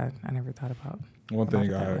point because I never thought about One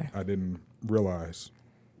thing I didn't realize,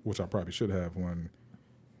 which I probably should have when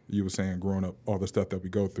you were saying growing up, all the stuff that we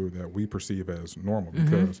go through that we perceive as normal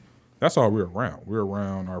because that's all we're around. We're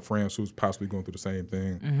around our friends who's possibly going through the same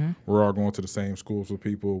thing. We're all going to the same schools with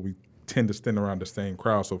people. We tend to stand around the same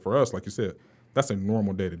crowd. So for us, like you said, that's a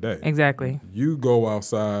normal day to day. Exactly. You go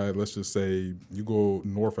outside, let's just say you go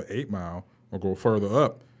north of 8 Mile or go further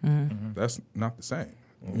up, that's not the same.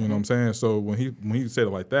 You know what I'm saying? So when he said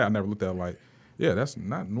it like that, I never looked at it like, yeah, that's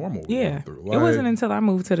not normal. Yeah. Through. It wasn't until I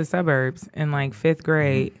moved to the suburbs in like 5th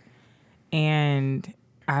grade and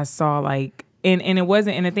I saw like, and it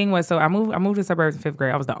wasn't, and the thing was, so I moved to the suburbs in 5th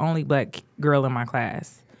grade. I was the only black girl in my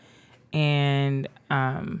class. And,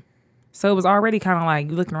 so it was already kind of like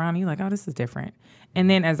you looking around and you're like, oh, this is different. And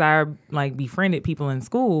then as I like befriended people in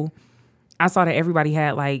school, I saw that everybody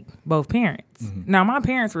had like both parents. Now my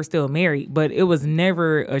parents were still married, but it was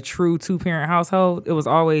never a true 2-parent household. It was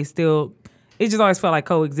always still, it just always felt like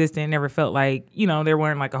coexistent. Never felt like, you know, there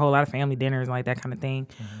weren't like a whole lot of family dinners and like that kind of thing,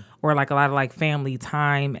 or like a lot of like family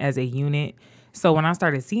time as a unit. So when I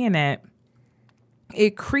started seeing that,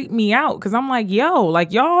 it creeped me out because I'm like, yo,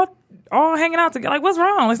 like y'all all hanging out together. Like, what's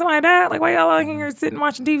wrong? Like, somebody died? Like, why y'all all in here sitting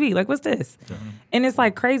watching TV? Like, what's this? And it's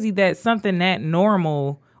like crazy that something that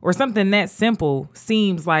normal or something that simple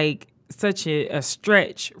seems like such a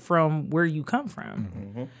stretch from where you come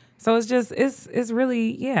from. So it's just, it's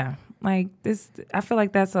really, yeah. Like this, I feel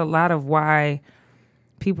like that's a lot of why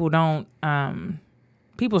people don't,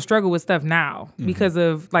 people struggle with stuff now because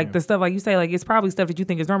of like the stuff, like you say, like it's probably stuff that you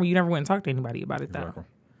think is normal. You never went and talked to anybody about it though.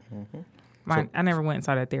 I never went and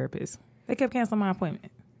saw that therapist. They kept canceling my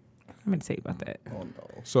appointment. I'm going to tell you about that. Oh,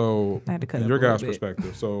 no. So, I had to cut in up your a little guys' bit.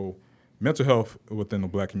 perspective, so mental health within the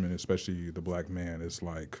black community, especially the black man, is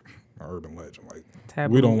like an urban legend. Like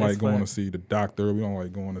Taboo we don't as like going fuck. to see the doctor. We don't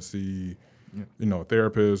like going to see, you know, a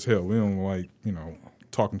therapist. Hell, we don't like, you know,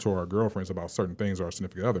 talking to our girlfriends about certain things or our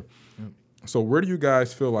significant other. So where do you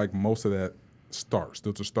guys feel like most of that starts?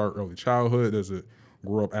 Does it start early childhood? Does it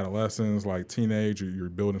grow up adolescence, like teenage, you're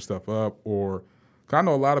building stuff up? Or, 'cause I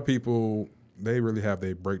know a lot of people, they really have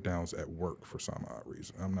their breakdowns at work for some odd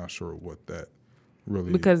reason. I'm not sure what that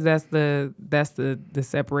really Because that's the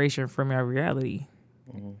separation from your reality.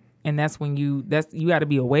 And that's when you got to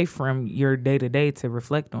be away from your day to day to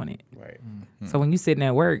reflect on it. Right. So when you sitting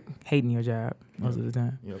at work hating your job most of the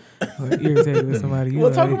time, or irritated with somebody,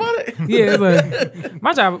 We'll talk about it. Yeah, it's like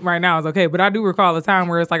my job right now is okay, but I do recall a time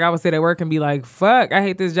where it's like I would sit at work and be like, "Fuck, I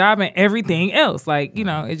hate this job and everything else." Like, you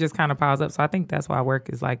know, it just kind of piles up. So I think that's why work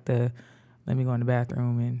is like the let me go in the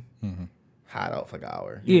bathroom and Hide out for an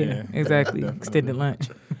hour. yeah, exactly, extended lunch.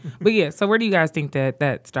 But yeah, so where do you guys think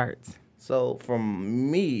that starts? So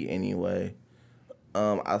from me anyway,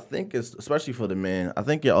 I think it's, especially for the men, I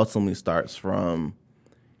think it ultimately starts from,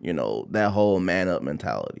 you know, that whole man up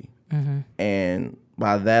mentality. And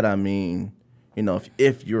by that I mean, you know,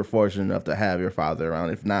 if you're fortunate enough to have your father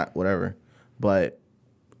around, if not, whatever. But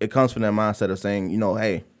it comes from that mindset of saying, you know,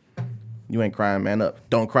 hey, you ain't crying, man up.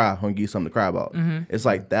 Don't cry. I'm gonna give you something to cry about. It's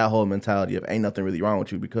like that whole mentality of ain't nothing really wrong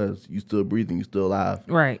with you because you still breathing, you still alive.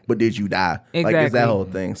 Right. But did you die? Like, it's Exactly. that whole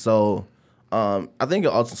thing. So I think it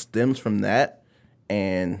also stems from that.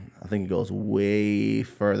 And I think it goes way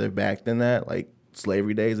further back than that, like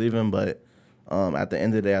slavery days even. But at the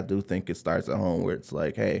end of the day, I do think it starts at home where it's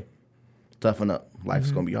like, hey, toughen up.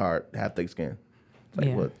 Life's going to be hard. Have thick skin. It's like,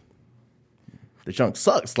 Yeah. what? The chunk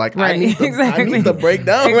sucks. Like, Right, I need to exactly. break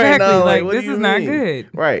down right Exactly, now. like, what this do you is not mean? good.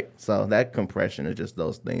 Right. So that compression of just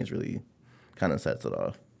those things really kind of sets it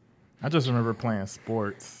off. I just remember playing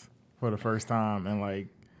sports for the first time, and like,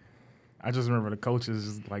 I just remember the coaches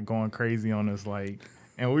just like going crazy on us, like,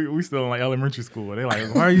 and we still in like elementary school. They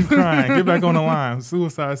like, why are you crying? Get back on the line.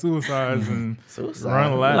 Suicides, and Suicide.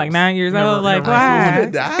 run laps. Like 9 years Never- old, like never why?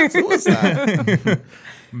 Die? Suicide.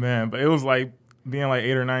 Man, but it was like being like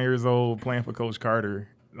 8 or 9 years old playing for Coach Carter,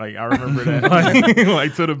 Like I remember that,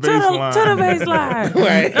 like to the baseline. To the baseline.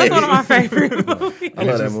 Right. That's one of my favorite movies. I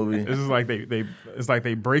love that movie. It's just like it's like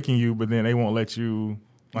they breaking you, but then they won't let you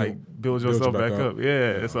like build yourself back up.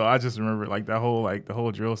 Yeah. So I just remember like that whole like the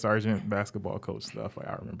whole drill sergeant basketball coach stuff. Like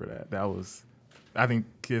I remember that. That was, I think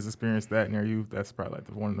kids experience that in their youth. That's probably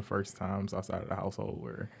like one of the first times outside of the household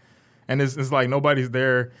where. And it's like nobody's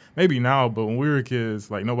there, maybe now, but when we were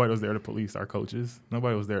kids, like nobody was there to police our coaches.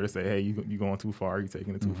 Nobody was there to say, hey, you going too far, you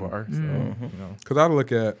taking it too far. So, you know. Because I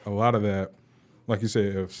look at a lot of that, like you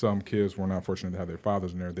said, if some kids were not fortunate to have their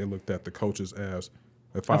fathers in there, they looked at the coaches as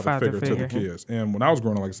a father figure to the kids. And when I was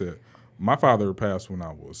growing up, like I said, my father passed when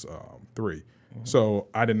I was 3. So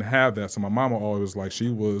I didn't have that. So my mama always was like, she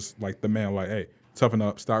was like the man, like, hey, toughen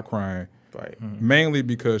up, stop crying. Right. Mainly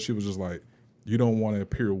because she was just like, you don't want to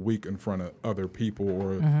appear weak in front of other people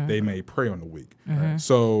or they may prey on the weak.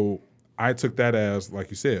 So I took that as,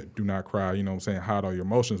 like you said, do not cry, you know what I'm saying, hide all your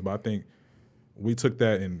emotions. But I think we took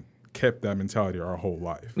that and kept that mentality our whole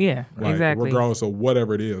life. Yeah, like, exactly. Regardless of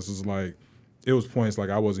whatever it is, it's like, it was points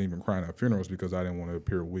like I wasn't even crying at funerals because I didn't want to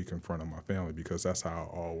appear weak in front of my family because that's how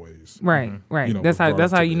I always. Right. You know, that's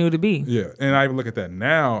how you knew to be. Yeah, and I even look at that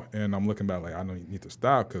now, and I'm looking back like I need to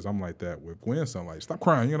stop because I'm like that with Gwen. So I'm like, stop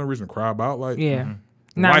crying. You got no reason to cry about. Like,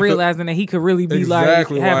 not realizing that he could really be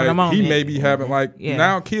exactly, like having a moment. He may be having like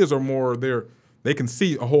now kids are more there. They can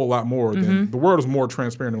see a whole lot more than the world is more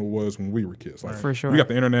transparent than it was when we were kids. Like, for sure, you got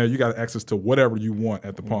the internet, you got access to whatever you want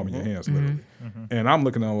at the palm of your hands, literally. And I'm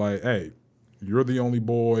looking at it like, hey. You're the only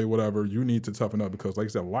boy, whatever. You need to toughen up because, like I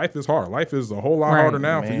said, life is hard. Life is a whole lot harder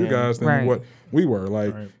now for you guys than what we were.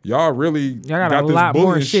 Like, y'all got a this lot more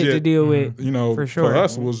bullying shit to deal with. You know, for sure. For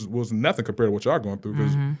us was nothing compared to what y'all going through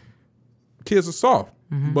because kids are soft.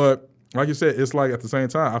 But like you said, it's like at the same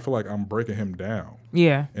time, I feel like I'm breaking him down.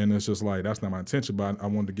 Yeah. And it's just like, that's not my intention, but I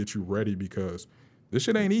wanted to get you ready because this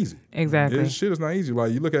shit ain't easy. Exactly. This shit is not easy.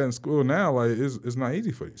 Like, you look at it in school now, like, it's not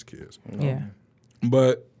easy for these kids. Yeah.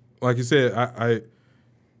 But like you said,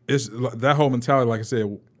 it's that whole mentality. Like I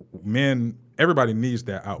said, men, everybody needs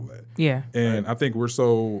that outlet. Yeah. And I think we're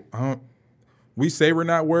so we say we're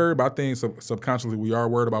not worried, but I think subconsciously we are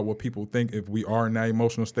worried about what people think if we are in that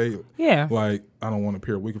emotional state. Yeah. Like, I don't want to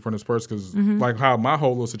appear weak in front of this person because like how my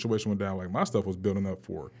whole little situation went down, like my stuff was building up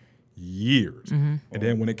for years. And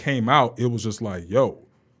then when it came out, it was just like, yo,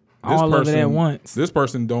 all of it at once. This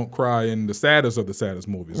person don't cry in the saddest of the saddest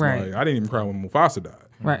movies. Right. Like, I didn't even cry when Mufasa died.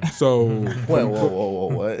 Right. So whoa,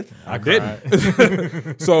 what? I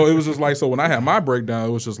didn't. So it was just like, so when I had my breakdown,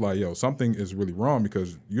 it was just like, yo, something is really wrong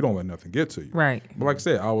because you don't let nothing get to you. Right. But like I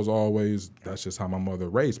said, I was always, that's just how my mother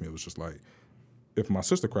raised me. It was just like, if my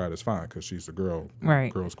sister cried, it's fine because she's a girl.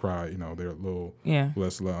 Right. Girls cry, you know, they're a little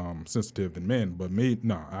less sensitive than men. But me,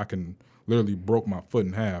 no, I can literally broke my foot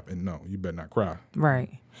in half and no, you better not cry.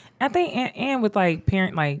 Right. I think, and with like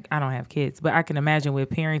like I don't have kids, but I can imagine with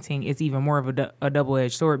parenting, it's even more of a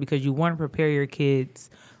double-edged sword because you want to prepare your kids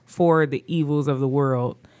for the evils of the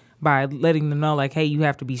world by letting them know like, hey, you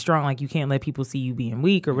have to be strong. Like, you can't let people see you being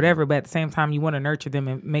weak or whatever. But at the same time, you want to nurture them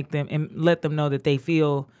and make them and let them know that they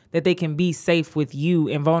feel that they can be safe with you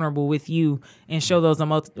and vulnerable with you and show those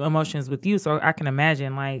emotions with you. So I can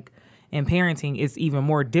imagine like, in parenting, it's even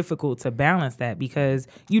more difficult to balance that because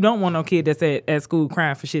you don't want no kid that's at school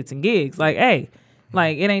crying for shits and gigs. Like, hey,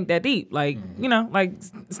 like, it ain't that deep. Like, you know, like,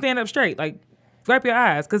 stand up straight. Like, wipe your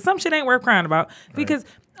eyes. Because some shit ain't worth crying about. Because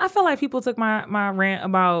I feel like people took my rant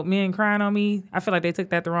about men crying on me. I feel like they took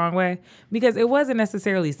that the wrong way. Because it wasn't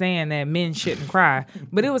necessarily saying that men shouldn't cry.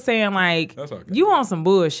 But it was saying, like, you on some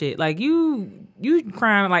bullshit. Like, you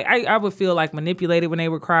crying, like, I would feel, like, manipulated when they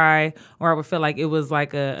would cry. Or I would feel like it was,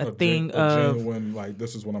 like, a thing of... genuine, like,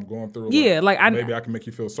 this is what I'm going through. Yeah, like maybe I can make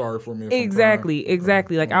you feel sorry for me if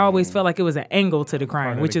exactly. Like, I always felt like it was an angle to the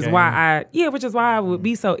crying, which is why I would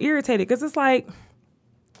be so irritated. Because it's like...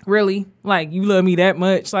 Really? Like, you love me that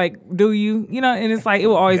much? Like, do you? You know, and it's like, it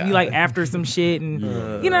will always be like after some shit and, you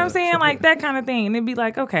know what I'm saying? Like, that kind of thing. And it'd be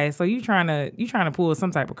like, okay, so you trying to pull some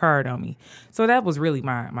type of card on me. So that was really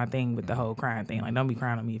my thing with the whole crying thing. Like, don't be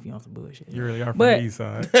crying on me if you on some bullshit. You really are from the east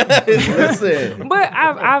side. Listen. But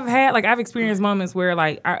I've experienced moments where,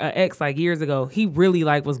 like, an ex, like, years ago, he really,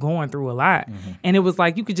 like, was going through a lot. And it was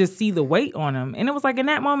like, you could just see the weight on him. And it was like, in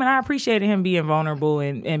that moment, I appreciated him being vulnerable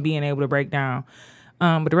and being able to break down.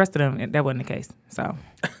 But the rest of them, that wasn't the case. So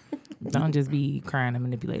don't just be crying and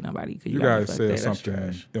manipulate nobody. You guys said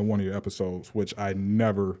something in one of your episodes, which I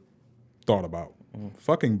never thought about.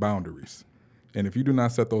 Fucking boundaries. And if you do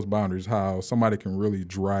not set those boundaries, how somebody can really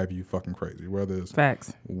drive you fucking crazy, whether it's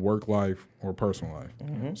work life or personal life.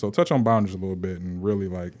 So touch on boundaries a little bit and really,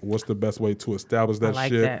 like, what's the best way to establish that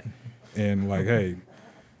shit? That. And, like, hey,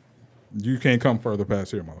 You can't come further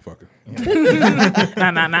past here, motherfucker.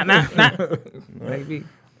 Nah. Maybe.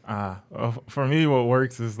 For me, what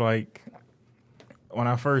works is like when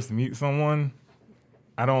I first meet someone,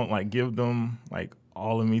 I don't like give them like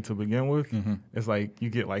all of me to begin with. It's like you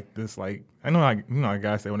get like this like I know like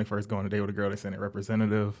guys say when they first go on a date with a girl they send a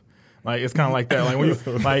representative. Like it's kind of like that. Like when you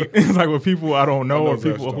like it's like with people I don't know or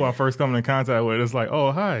people who I first come in contact with. It's like,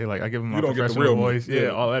 oh hi, like I give them my professional voice,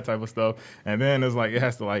 all that type of stuff. And then it's like it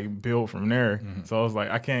has to like build from there. So it's like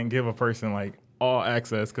I can't give a person like all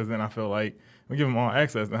access because then I feel like we give them all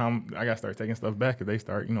access, then I gotta start taking stuff back if they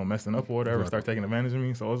start messing up or whatever, start taking advantage of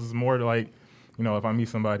me. So it's just more to like if I meet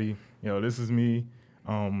somebody, this is me.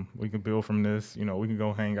 We can build from this, we can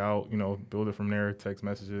go hang out, build it from there, text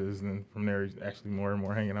messages, and from there actually more and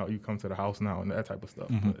more hanging out. You come to the house now and that type of stuff.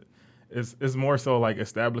 But it's more so like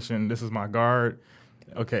establishing this is my guard.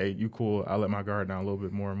 Okay, you cool. I let my guard down a little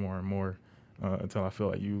bit more and more and more until I feel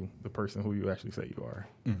like you, the person who you actually say you are.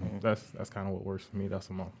 That's kind of what works for me. That's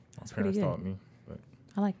what my parents taught me. But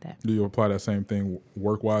I like that. Do you apply that same thing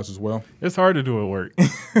work-wise as well? it's hard to do at work.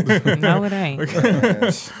 No, it ain't.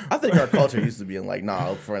 I think our culture used to be like,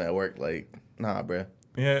 nah, up front at work, like, nah, bruh.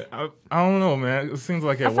 Yeah, I don't know, man. It seems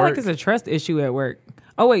like at I feel work. like it's a trust issue at work.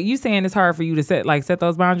 Oh wait, you saying it's hard for you to set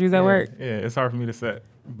those boundaries at work? Yeah, it's hard for me to set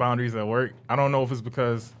boundaries at work. I don't know if it's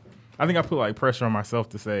because I think I put like pressure on myself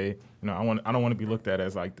to say, I don't want to be looked at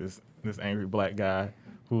as like this angry black guy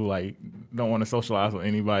who like don't want to socialize with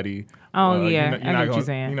anybody. Oh I get what you're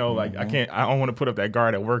saying. Like I don't want to put up that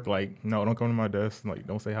guard at work. Like, no, don't come to my desk. Like,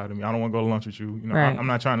 don't say hi to me. I don't want to go to lunch with you. Right. I'm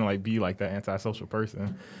not trying to like be like that antisocial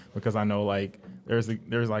person because I know like there's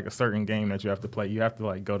like a certain game that you have to play. You have to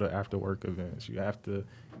like go to after work events. You have to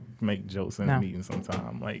make jokes in a meeting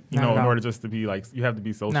sometime. Like, in order just to be like, you have to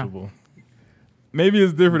be sociable. No. Maybe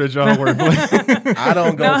it's different at y'all workplace. I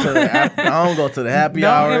don't go to the happy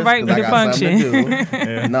hours. Don't invite me to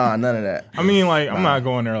function. Nah, none of that. I mean, like, I'm not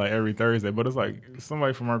going there like every Thursday, but it's like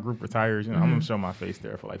somebody from our group retires. I'm gonna show my face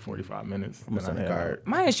there for like 45 minutes.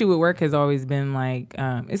 My issue with work has always been like,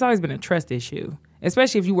 it's always been a trust issue,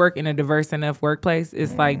 especially if you work in a diverse enough workplace.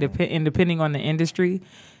 It's like depending on the industry,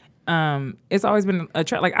 it's always been a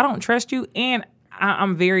trust. Like, I don't trust you, and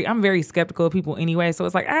I'm very skeptical of people anyway. So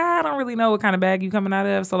it's like, I don't really know what kind of bag you coming out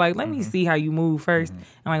of. So like, let me see how you move first, and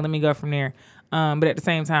like, let me go from there. But at the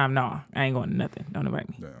same time, no, I ain't going to nothing. Don't invite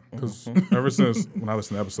me. Yeah, because ever since when I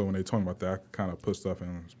listened to the episode when they talking about that, I kind of put stuff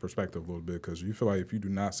in perspective a little bit because you feel like if you do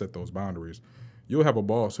not set those boundaries, you'll have a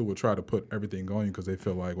boss who will try to put everything on you because they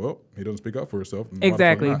feel like, well, he doesn't speak up for himself.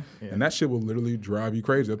 Exactly. Yeah. And that shit will literally drive you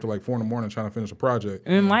crazy up to like 4 a.m. trying to finish a project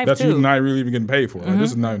in life that too. you're not really even getting paid for. Like,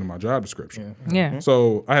 this is not even my job description. Yeah.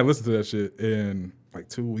 So I had listened to that shit in like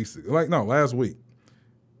 2 weeks ago. Like, no, last week.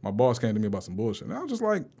 My boss came to me about some bullshit. And I was just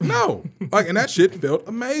like, no. Like, and that shit felt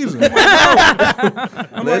amazing.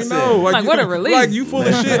 I'm like, no. Like, what a relief. Like, you full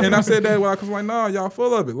of shit. And I said that because like, nah, y'all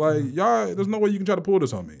full of it. Like, y'all, there's no way you can try to pull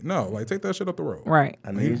this on me. No, like, take that shit up the road. Right.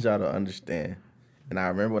 I need y'all to understand. And I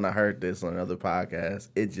remember when I heard this on another podcast,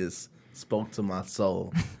 it just spoke to my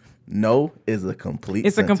soul. No is a complete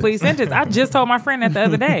It's sentence. a complete sentence. I just told my friend that the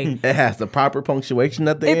other day. It has the proper punctuation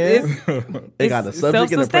at the end. It got a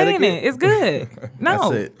subject and a predicate. It's good.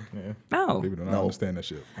 No. That's it. Yeah. No. People don't understand that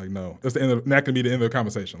shit. Like, no. That's the end of, that can be the end of the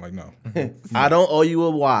conversation. Like, no. I don't owe you a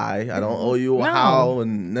why. I don't owe you a how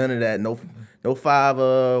and none of that. No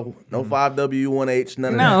 5W1H,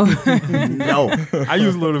 none of that. No. I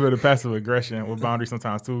use a little bit of passive aggression with boundaries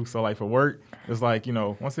sometimes too. So like for work, it's like,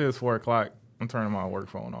 once it is 4 o'clock, I'm turning my work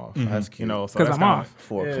phone off. That's cute. So because I'm off.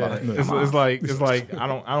 4 o'clock. It's like I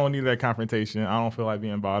don't need that confrontation. I don't feel like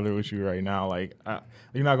being bothered with you right now. Like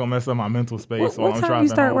you're not gonna mess up my mental space. What time do you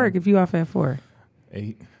start work if you off at 4?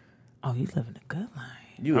 8. Oh, you living a good life.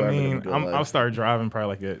 I'll start driving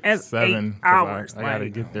probably like at 7 hours. I gotta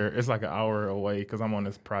get there. It's like an hour away because I'm on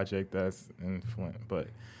this project that's in Flint. But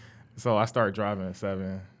so I start driving at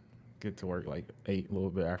 7. Get to work like 8, a little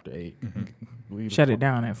bit after 8. Shut it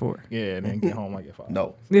down at 4. Yeah, and then get home like at 5.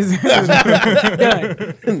 No. Done.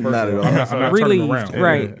 Not at all. I'm not Relieved. turning around.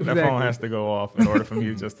 Right. That phone has to go off in order for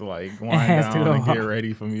me just to like wind down and get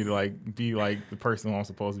ready for me to like be like the person who I'm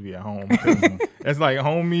supposed to be at home. It's like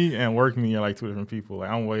home me and work me are like 2 different people. Like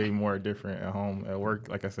I'm way more different at home. At work,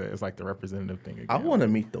 like I said, it's like the representative thing again. I want to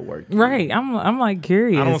meet the work. Right. I'm like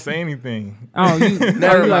curious. I don't say anything. Oh, you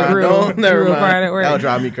Never mind. like real, Never real mind. quiet at work. That'll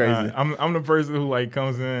drive me crazy. Yeah, I'm the person who like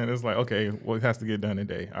comes in. It's like, okay, what has to get done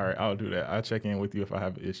today? All right, I'll do that. I'll check in with you if I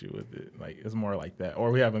have an issue with it. Like it's more like that.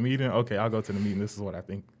 Or we have a meeting. Okay, I'll go to the meeting. This is what I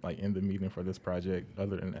think like in the meeting for this project.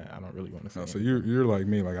 Other than that, I don't really want to say. So you're like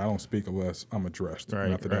me. Like I don't speak unless I'm addressed. Right,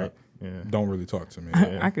 and after that, don't really talk to me.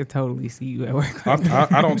 I could totally see you at work.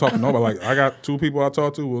 I don't talk to nobody. Like I got 2 people I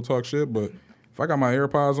talk to. We'll talk shit. But if I got my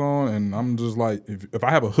AirPods on and I'm just like, if I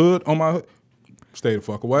have a hood on my hood, stay the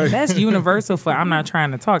fuck away. That's universal for I'm not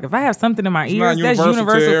trying to talk. If I have something in my It's ears, not that's universal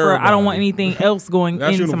universal to for I don't everybody. want anything else going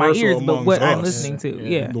That's into my universal ears but amongst what I'm us. listening to.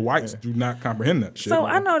 Yeah. The whites do not comprehend that shit. So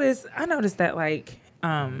I noticed that like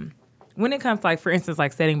when it comes to like for instance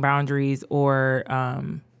like setting boundaries or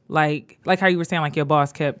like how you were saying like your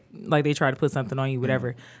boss kept like they tried to put something on you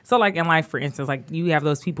whatever. So like in life for instance like you have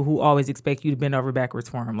those people who always expect you to bend over backwards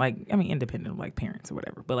for them, like I mean independent of like parents or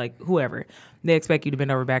whatever, but like whoever, they expect you to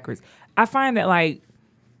bend over backwards. I find that like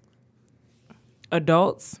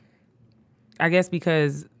adults, I guess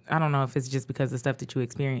because I don't know if it's just because of the stuff that you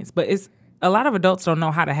experience, but it's a lot of adults don't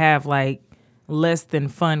know how to have like less than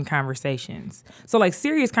fun conversations. So like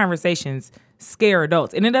serious conversations scare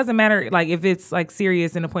adults, and it doesn't matter like if it's like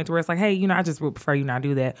serious in a point where it's like, hey, you know, I just would prefer you not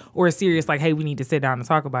do that, or it's serious like, hey, we need to sit down and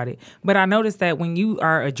talk about it. But I noticed that when you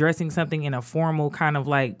are addressing something in a formal kind of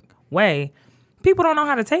like way, people don't know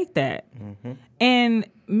how to take that, and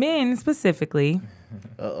men specifically.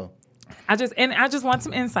 I just want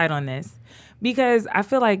some insight on this because I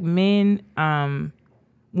feel like men,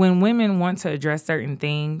 when women want to address certain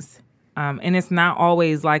things, and it's not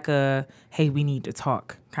always like a, hey, we need to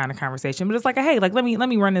talk kind of conversation, but it's like a, hey, like, let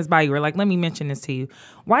me run this by you, or like, let me mention this to you.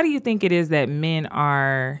 Why do you think it is that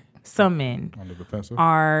some men on the defensive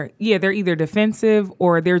they're either defensive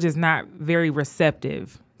or they're just not very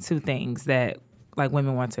receptive to things that like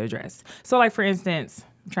women want to address? So like, for instance,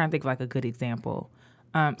 I'm trying to think of like a good example.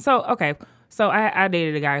 So I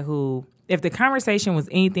dated a guy who, if the conversation was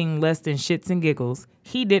anything less than shits and giggles,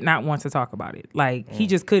 he did not want to talk about it. Like he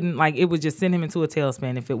just couldn't, like it would just send him into a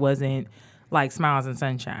tailspin if it wasn't like smiles and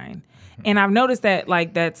sunshine. And I've noticed that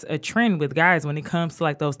like that's a trend with guys when it comes to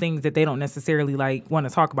like those things that they don't necessarily like want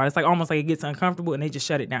to talk about. It's like almost like it gets uncomfortable and they just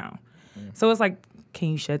shut it down. So it's like, can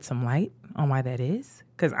you shed some light on why that is?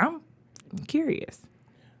 Because I'm curious.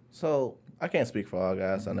 So I can't speak for all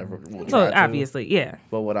guys. I never will So try to. obviously, yeah.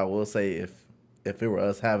 But what I will say, if it were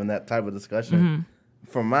us having that type of discussion,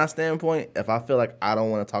 from my standpoint, if I feel like I don't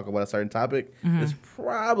want to talk about a certain topic, it's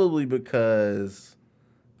probably because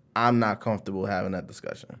I'm not comfortable having that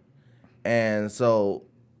discussion. And so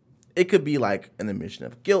it could be like an admission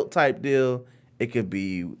of guilt type deal. It could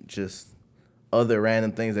be just other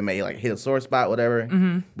random things that may like hit a sore spot,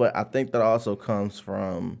 whatever. But I think that also comes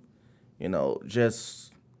from,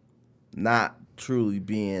 just not truly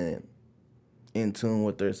being in tune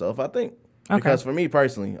with themselves, I think. Okay. Because for me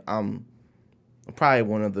personally, I'm probably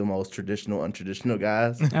one of the most traditional, untraditional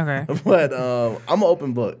guys. Okay. But I'm an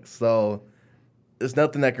open book. So it's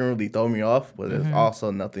nothing that can really throw me off, but it's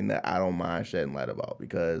also nothing that I don't mind shedding light about.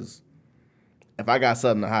 Because if I got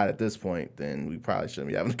something to hide at this point, then we probably shouldn't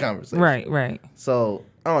be having a conversation. Right. So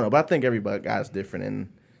I don't know, but I think everybody guy's different, and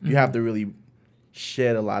you have to really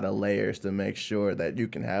shed a lot of layers to make sure that you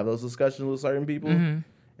can have those discussions with certain people and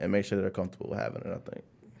make sure they're comfortable having it, I think.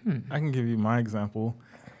 I can give you my example.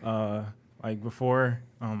 Like before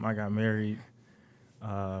I got married,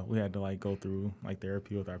 we had to like go through like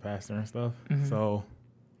therapy with our pastor and stuff. So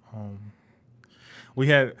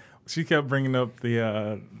she kept bringing up the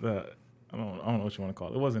I don't know what you want to call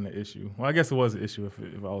it. It wasn't an issue. Well, I guess it was an issue if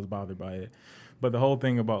I was bothered by it. But the whole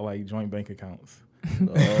thing about like joint bank accounts. Oh,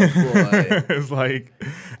 boy. it's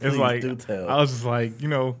like do tell. I was just like, you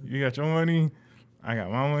got your money, I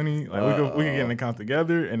got my money. Like we could get an account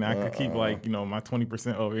together, and I could keep like my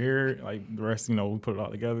 20% over here, like the rest, we put it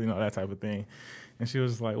all together, that type of thing. And she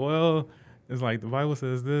was just like, well, it's like the Bible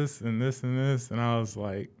says this and this and this, and I was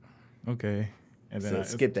like, okay. And then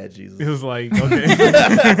skip that, Jesus. It was like, okay. Skip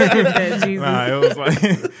that, Jesus. Nah, it was like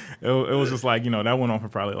it was just like that went on for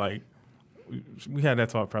probably like. We had that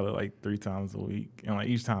talk probably like 3 times a week, and like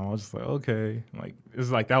each time I was just like, okay, like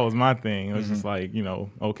it's like that was my thing. It was just like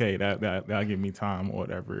okay, that'll give me time or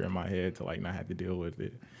whatever in my head to like not have to deal with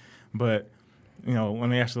it. But when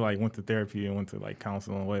they actually like went to therapy and went to like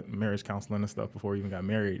counseling, marriage counseling and stuff before we even got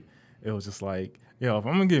married, it was just like, if I'm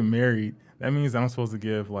gonna get married, that means I'm supposed to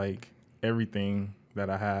give like everything that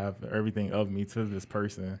I have, everything of me to this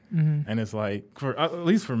person. And it's like, at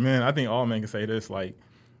least for men, I think all men can say this, like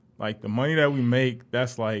the money that we make,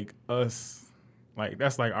 that's like us, like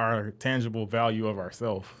that's like our tangible value of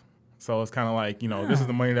ourselves. So it's kind of like, this is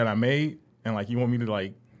the money that I made, and like you want me to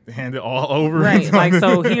like hand it all over. Right. Like,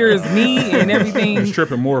 so here's me and everything. He's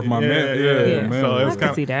tripping more of my man. Yeah, man. So I it's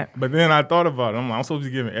can see that. But then I thought about it. I'm supposed to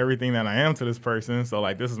be giving everything that I am to this person. So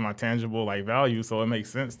like, this is my tangible like value. So it makes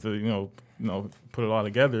sense to you know put it all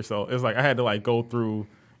together. So it's like I had to like go through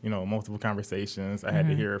multiple conversations. I had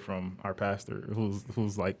to hear from our pastor,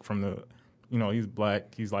 who's like from the. He's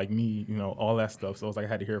black. He's like me. All that stuff. So it's like I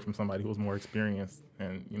had to hear from somebody who was more experienced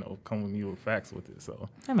and come with me with facts with it. So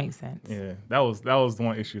that makes sense. Yeah, that was the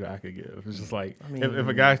one issue that I could give. It's just like if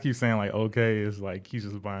a guy keeps saying like okay, it's like he's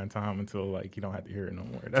just buying time until like you don't have to hear it no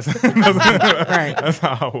more. That's right. That's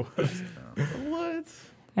how I was. What?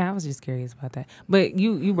 Yeah, I was just curious about that. But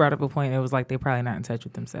you brought up a point. It was like they're probably not in touch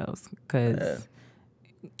with themselves because.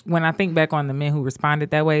 When I think back on the men who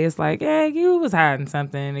responded that way, it's like, yeah, you was hiding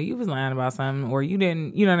something, or you was lying about something, or you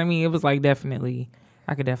didn't, you know what I mean? It was like I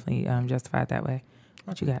could definitely justify it that way.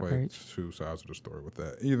 What you got, Birch? Two sides of the story with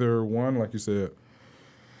that. Either one, like you said,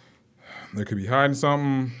 they could be hiding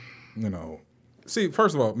something, See,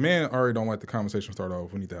 first of all, men already don't like the conversation start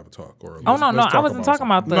off. We need to have a talk. Or no, I wasn't talking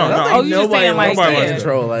about the. No, you just saying like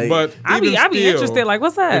control. Like, but I be interested. Like,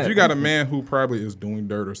 what's that? If you got a man who probably is doing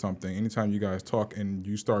dirt or something, anytime you guys talk and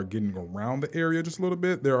you start getting around the area just a little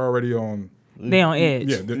bit, they're already on. They on edge.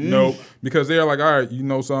 Yeah, no, because they're like, all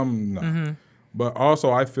right, something. No. Mm-hmm. But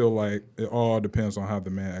also, I feel like it all depends on how the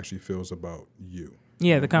man actually feels about you.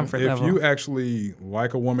 Yeah, the comfort level. If you actually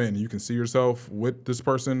like a woman and you can see yourself with this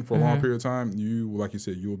person for a long period of time, like you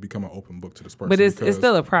said, you will become an open book to this person. But it's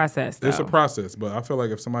still a process, though. It's a process. But I feel like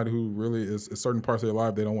if somebody who really is certain parts of their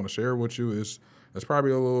life they don't want to share with you, it's probably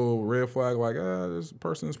a little red flag. Like, this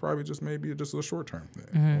person is probably just maybe just a short term thing.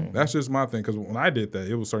 Mm-hmm. That's just my thing. Because when I did that,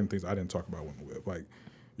 it was certain things I didn't talk about women with. Like,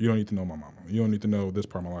 you don't need to know my mama. You don't need to know this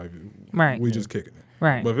part of my life. Right. We just kicking it.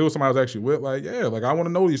 Right. But if it was somebody I was actually with, like, I want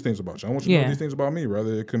to know these things about you. I want you to know these things about me,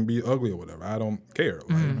 whether it can be ugly or whatever. I don't care.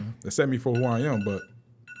 Like, accept me for who I am, but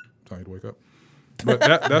time you to wake up. But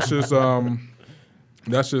that's just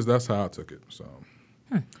that's how I took it. So,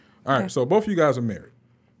 all right. So both of you guys are married.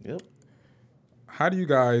 Yep. How do you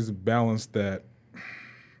guys balance that?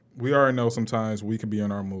 We already know sometimes we can be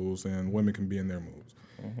in our moods and women can be in their moods.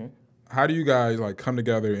 Mm-hmm. How do you guys like come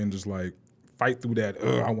together and just like fight through that?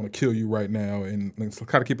 I want to kill you right now, and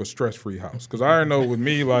kind of keep a stress-free house. Because I already know with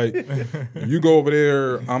me, like, you go over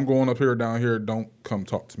there, I'm going up here, down here. Don't come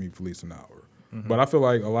talk to me for at least an hour. Mm-hmm. But I feel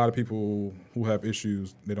like a lot of people who have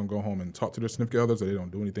issues, they don't go home and talk to their significant others, or they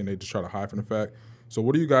don't do anything. They just try to hide from the fact. So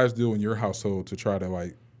what do you guys do in your household to try to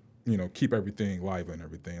like, keep everything lively and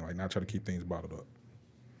everything, like not try to keep things bottled up?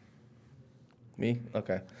 Me?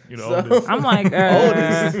 Okay. You the oldest. I'm like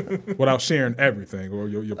oldest. Without sharing everything or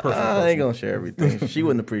your personal. I ain't gonna share everything. She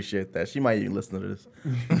wouldn't appreciate that. She might even listen to this.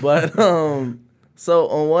 But so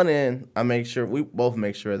on one end, we both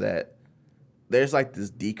make sure that there's like this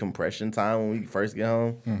decompression time when we first get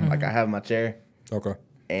home. Mm-hmm. Like I have my chair. Okay.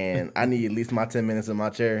 And I need at least my 10 minutes in my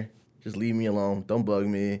chair. Just leave me alone. Don't bug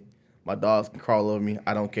me. My dogs can crawl over me.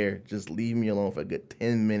 I don't care. Just leave me alone for a good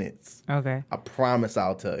 10 minutes. Okay. I promise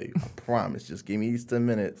I'll tell you. I promise. Just give me these 10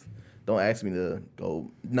 minutes. Don't ask me to go.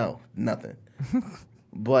 No, nothing.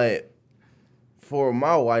 But for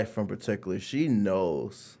my wife in particular, she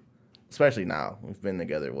knows, especially now. We've been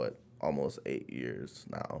together, almost 8 years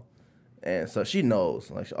now. And so she knows,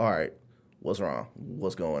 like, all right, what's wrong?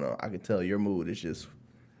 What's going on? I can tell your mood is just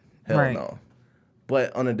hell no.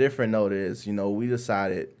 But on a different note is, we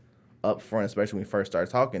decided up front, especially when we first started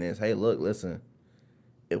talking, is, hey, look, listen,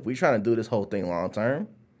 if we trying to do this whole thing long term,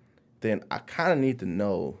 then I kind of need to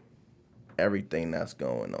know everything that's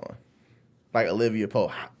going on. Like Olivia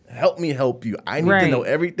Pope, help me help you. I need to know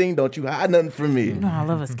everything. Don't you hide nothing from me. I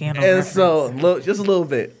love a scandal. And so, just a little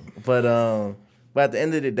bit. But at the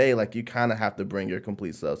end of the day, like, you kind of have to bring your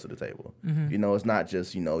complete self to the table. Mm-hmm. It's not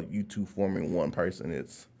just, you two forming one person.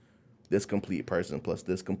 It's this complete person plus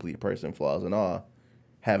this complete person, flaws and all,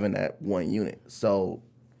 having that one unit. So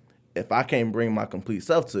if I can't bring my complete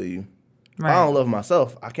self to you, if I don't love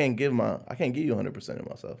myself, I can't give you 100% of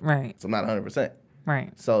myself. Right. So I'm not 100%.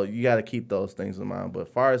 Right. So you got to keep those things in mind. But as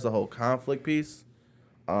far as the whole conflict piece,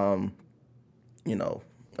 again,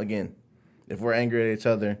 if we're angry at each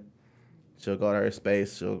other, she'll go to her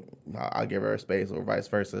space. I'll give her space, or vice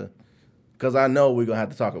versa. Because I know we're going to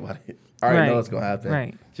have to talk about it. I already know it's going to happen.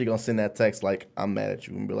 Right. She's going to send that text like, I'm mad at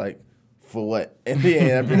you, and be like, for what? And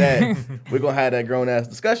then after that, we're going to have that grown-ass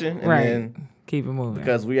discussion. And then keep it moving.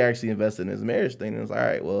 Because we actually invested in this marriage thing. And it's all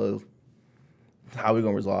right, well, how are we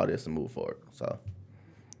going to resolve this and move forward? So,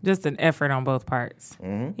 just an effort on both parts.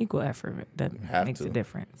 Mm-hmm. Equal effort that makes a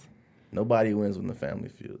difference. Nobody wins when the family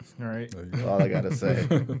feuds. All right. That's all I got to say.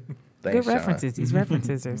 Thanks, Good references. Sean. These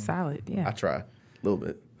references are solid. Yeah. I try. A little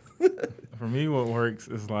bit. For me, what works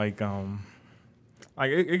is like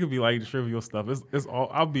it could be like trivial stuff. It's all.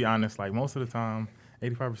 I'll be honest. Like most of the time,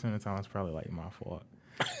 85% of the time, it's probably like my fault.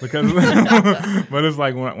 Because, but it's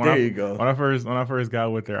like when I first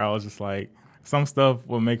got with her, I was just like, some stuff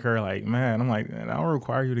will make her like mad. I'm like, man, I don't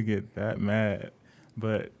require you to get that mad.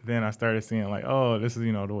 But then I started seeing like, oh, this is,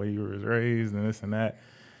 the way you were raised and this and that.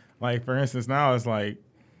 Like, for instance, now it's like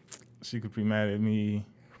she could be mad at me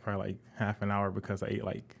for probably like half an hour because I ate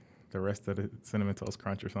like the rest of the Cinnamon Toast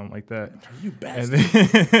Crunch or something like that. You bastard.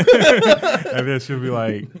 And then she'll be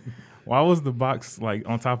like, why was the box like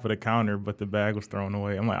on top of the counter but the bag was thrown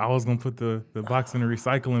away? I'm like, I was going to put the box in the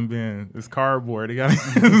recycling bin. It's cardboard. So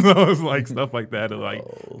it's like stuff like that to like,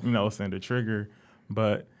 send a trigger.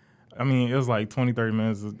 But I mean, it was like 20, 30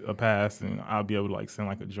 minutes a pass, and I'll be able to like send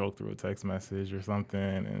like a joke through a text message or something.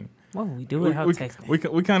 And what would we do without texting?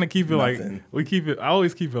 We kind of keep it Nothing. I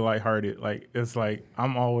always keep it lighthearted. Like, it's like,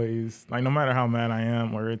 I'm always, like, no matter how mad I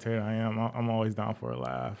am or irritated I am, I'm always down for a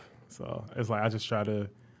laugh. So it's like, I just try to,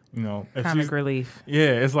 if comic relief.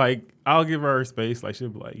 Yeah, it's like, I'll give her space. Like, she'll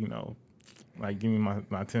be like, like, give me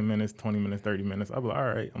my 10 minutes, 20 minutes, 30 minutes. I'll be like, all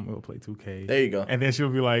right, I'm gonna play 2K. There you go. And then she'll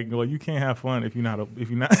be like, well, you can't have fun if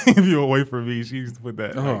you're away from me. She used to put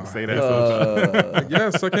that, say that sometimes.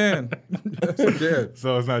 Yes, I can. Yes, I can.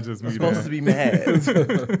 So it's not just me. I'm supposed to be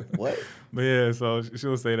mad. What? But yeah, so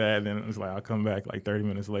she'll say that, and then it's like, I'll come back like 30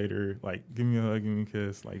 minutes later, like, give me a hug, give me a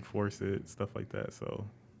kiss, like, force it, stuff like that. So,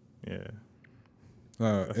 yeah.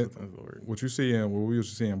 What you see in what we used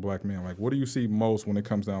to see in black men, like what do you see most when it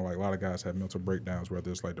comes down, like a lot of guys have mental breakdowns, whether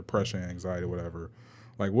it's like depression, anxiety, whatever.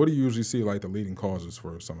 Like what do you usually see like the leading causes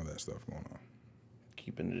for some of that stuff going on?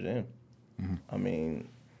 Keeping it in. Mm-hmm. I mean,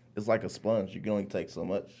 it's like a sponge. You can only take so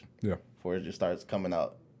much before it just starts coming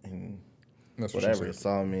out and that's whatever. So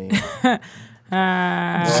I mean,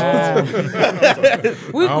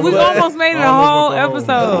 we've almost made it a whole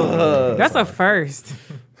episode. That's a first.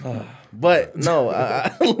 But no,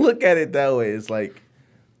 I look at it that way. It's like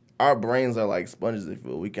our brains are like sponges, if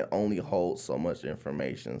you will. We can only hold so much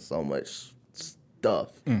information, so much stuff.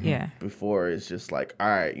 Mm-hmm. Yeah. Before it's just like, all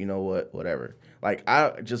right, you know what, whatever. Like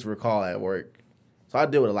I just recall at work, so I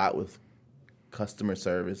deal with a lot with customer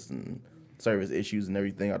service and service issues and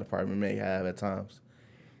everything our department may have at times.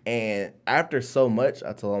 And after so much,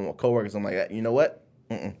 I told my coworkers, I'm like, you know what?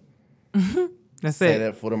 That's Say it.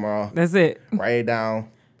 that for tomorrow. That's it. Write it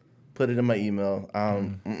down. Put it in my email.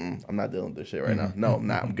 I'm not dealing with this shit right now. No, I'm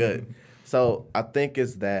not. I'm good. So I think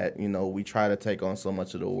it's that, we try to take on so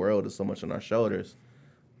much of the world and so much on our shoulders,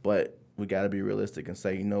 but we got to be realistic and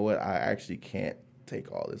say, you know what? I actually can't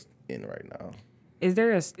take all this in right now. Is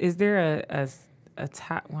there a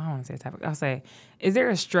top? Well, I don't want to say a topic. I'll say, is there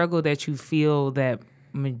a struggle that you feel that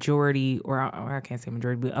majority, or I can't say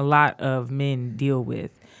majority, but a lot of men deal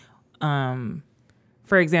with?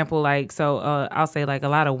 For example, like, so I'll say like a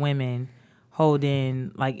lot of women hold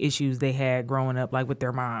in like issues they had growing up, like with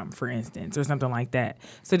their mom, for instance, or something like that.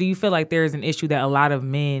 So do you feel like there's an issue that a lot of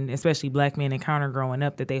men, especially black men, encounter growing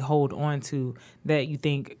up that they hold on to that you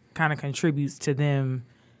think kind of contributes to them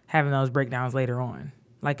having those breakdowns later on?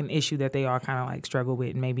 Like an issue that they all kind of like struggle with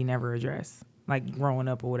and maybe never address, like growing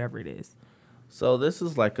up or whatever it is. So this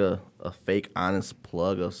is like a fake honest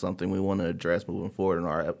plug of something we want to address moving forward in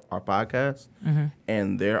our podcast. Mm-hmm.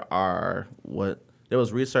 And there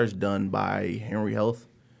was research done by Henry Health.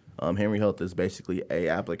 Henry Health is basically a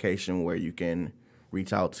application where you can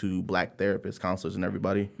reach out to black therapists, counselors, and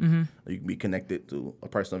everybody. Mm-hmm. You can be connected to a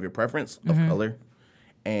person of your preference, of color.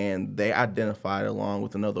 And they identified, along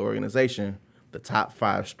with another organization, the top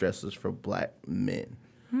 5 stressors for black men.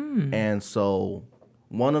 And so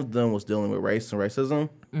one of them was dealing with race and racism,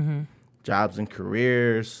 jobs and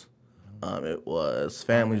careers. It was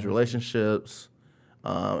families, relationships.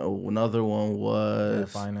 Another one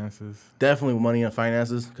was finances. Definitely money and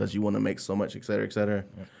finances, because you want to make so much, et cetera, et cetera.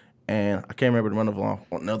 Yep. And I can't remember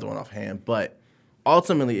another one offhand, but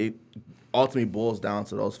ultimately it boils down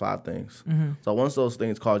to those 5 things. Mm-hmm. So once those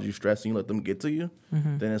things cause you stress and you let them get to you,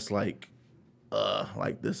 then it's like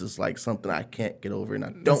this is like something I can't get over, and I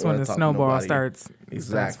don't want to talk to nobody. That's when the snowball starts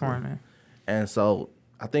Exactly. forming. And so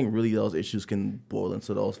I think really those issues can boil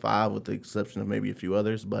into those 5, with the exception of maybe a few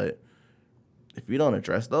others. But if you don't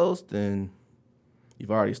address those, then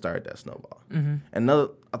you've already started that snowball. Mm-hmm. And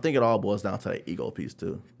I think it all boils down to that ego piece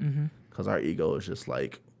too, because our ego is just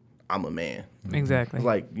like, I'm a man. Exactly. It's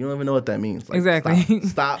like, you don't even know what that means. Like, exactly.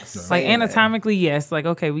 Stop like anatomically, yes. Like,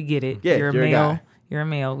 okay, we get it. Yeah, you're a male. You're a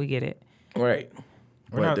male. We get it. Right.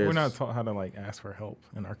 We're not taught how to like ask for help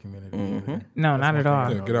in our community. Either. No, not at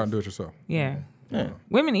all. Yeah, get out and do it yourself. Yeah.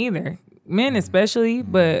 Women either. Men especially,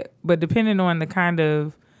 but depending on the kind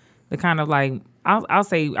of the kind of like I'll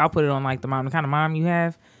say I'll put it on like the kind of mom you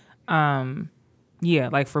have. Yeah,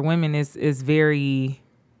 like for women, it's very,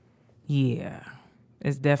 yeah,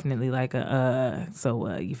 it's definitely like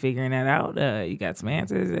you figuring that out? You got some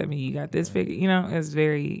answers? I mean, you got this figure, it's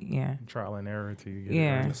very, yeah. Trial and error to you.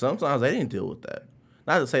 Yeah. Sometimes they didn't deal with that.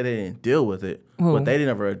 Not to say they didn't deal with it, Who? but they didn't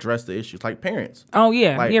ever address the issues. Like parents. Oh,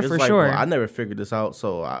 yeah, Like, yeah, it's for like, sure. well, I never figured this out,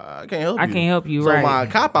 so I can't help you. I can't help you, so right. my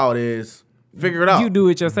cop-out is figure it out. You do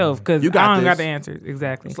it yourself because I You got don't got this. the answers.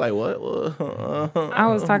 Exactly. It's like, what? I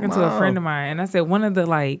was talking to a friend of mine, and I said one of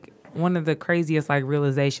the craziest like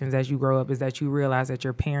realizations as you grow up is that you realize that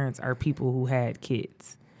your parents are people who had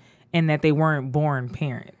kids, and that they weren't born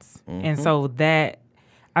parents, and so that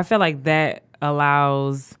I feel like that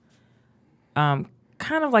allows, kind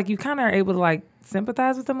of like you kind of are able to like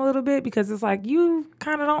sympathize with them a little bit because it's like you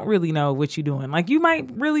kind of don't really know what you're doing. Like you might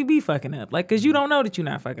really be fucking up, like because you don't know that you're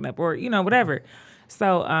not fucking up or whatever.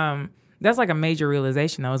 So that's like a major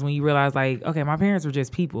realization though, is when you realize like, okay, my parents were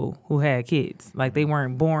just people who had kids. Like they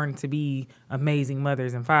weren't born to be amazing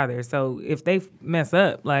mothers and fathers. So if they mess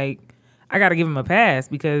up, like I got to give them a pass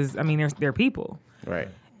because I mean they're people. Right.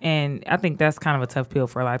 And I think that's kind of a tough pill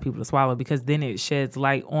for a lot of people to swallow because then it sheds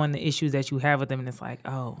light on the issues that you have with them, and it's like,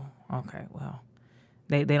 oh, okay, well,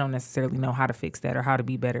 they don't necessarily know how to fix that or how to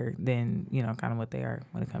be better than kind of what they are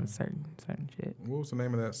when it comes to certain shit. What was the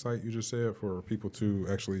name of that site you just said for people to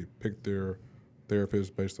actually pick their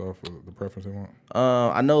therapist based off of the preference they want?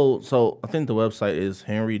 I know. So I think the website is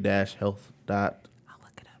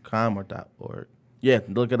henry-health.com or .org. Yeah,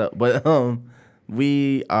 look it up. But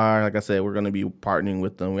we are, like I said, we're going to be partnering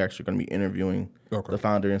with them. We're actually going to be interviewing the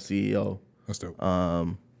founder and CEO. That's dope.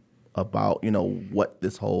 About what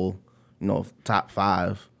this whole top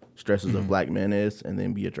 5 stresses of black men is, and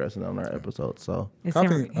then be addressing them on our episode. So It's I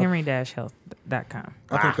think- henry-health.com.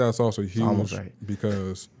 I think that's also huge almost right.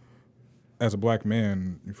 because as a black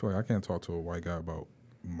man, you feel like I can't talk to a white guy about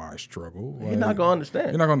my struggle. you're not gonna understand.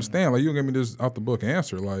 You're not gonna understand. Like you give me this out the book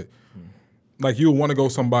answer. Like you want to go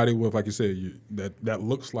somebody with, like you said, that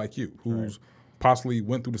looks like you, who's possibly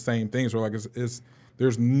went through the same things, or like it's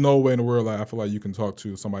there's no way in the world I feel like you can talk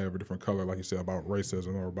to somebody of a different color, like you said, about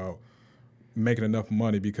racism or about making enough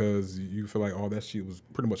money because you feel like all that shit was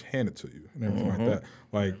pretty much handed to you and everything like that.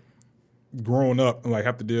 Like growing up and like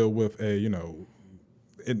have to deal with the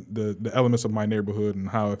elements of my neighborhood and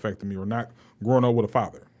how it affected me, or not growing up with a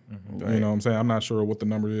father. You know what I'm saying? I'm not sure what the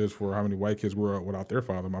number is for how many white kids grew up without their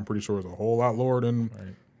father, but I'm pretty sure it's a whole lot lower than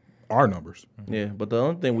our numbers. Yeah, but the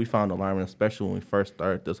only thing we found alarming, especially when we first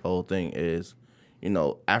started this whole thing, is,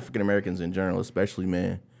 African Americans in general, especially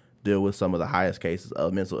men, deal with some of the highest cases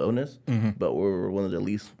of mental illness, but we're one of the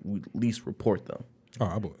least report them. Oh,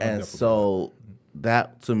 I believe, And so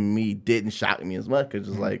that to me didn't shock me as much because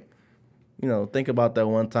it's like, think about that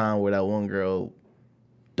one time where that one girl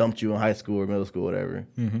dumped you in high school or middle school, whatever.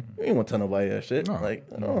 You ain't want to tell nobody that shit. No. Like,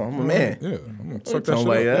 I'm a man. Yeah, I'm gonna I suck ain't that tell shit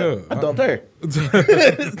nobody up. that. Yeah. I dumped her.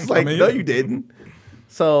 It's like, no, you didn't.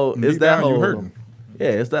 So it's Deep that down, you whole, hurting.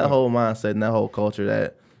 it's that whole mindset and that whole culture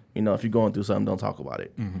that, if you're going through something, don't talk about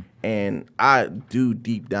it. And I do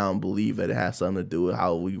deep down believe that it has something to do with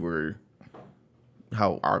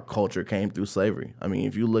how our culture came through slavery. I mean,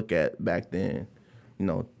 if you look at back then,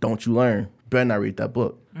 don't you learn? Better not read that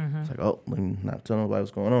book. It's like, oh, let me not tell nobody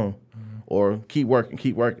what's going on. Or keep working.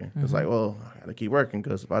 It's like, well, I got to keep working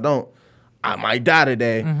because if I don't, I might die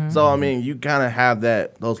today. So, I mean, you kind of have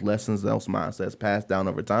those lessons, those mindsets passed down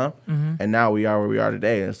over time. And now we are where we are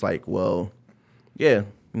today. And it's like, well, yeah,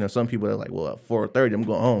 some people are like, well, at 4:30, I'm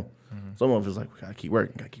going home. Some of us like, we got to keep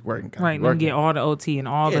working, Right, let me get all the OT and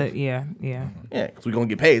all the, yeah. Yeah, because we're going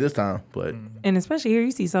to get paid this time. But And especially here,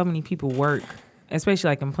 you see so many people work, especially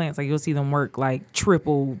like in plants, like you'll see them work like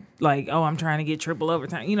triple, like, oh, I'm trying to get triple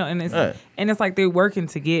overtime, and it's like they're working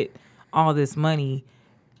to get all this money,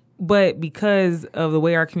 but because of the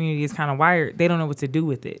way our community is kind of wired, they don't know what to do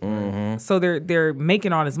with it. So they're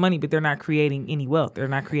making all this money, but they're not creating any wealth. They're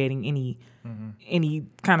not creating any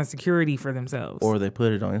kind of security for themselves. or they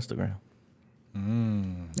put it on Instagram.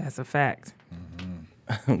 That's a fact.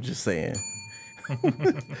 I'm just saying.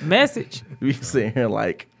 Message. We sitting here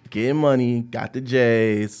like getting money, got the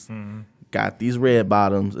J's, got these red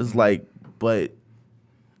bottoms. It's like, but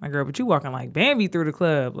My girl, but you walking like Bambi through the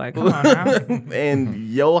club. Like, come on now. and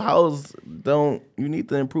your house you need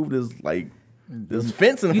to improve this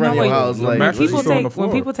fence in front of your house. Like, mattress People is on the when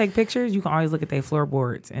floor. people take pictures, you can always look at their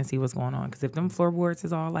floorboards and see what's going on. Because if them floorboards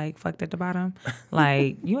is all like fucked at the bottom,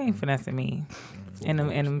 like you ain't finessing me. And them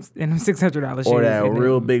 $600 shoes. or that and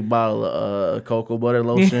real them- big bottle of cocoa butter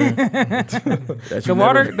lotion. the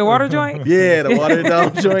water joint. Yeah, the watered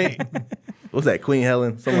down joint. What's that, Queen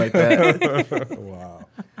Helen? Something like that. Wow.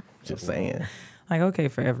 Just saying. Like, okay,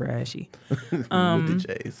 forever ashy. With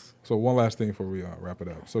the J's. So one last thing before we wrap it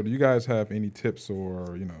up. So do you guys have any tips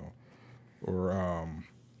or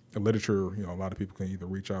literature, a lot of people can either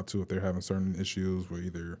reach out to if they're having certain issues with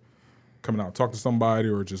either coming out and talk to somebody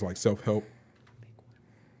or just like self-help?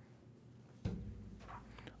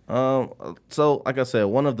 So like I said,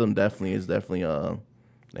 one of them definitely is the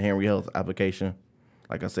Henry Health application.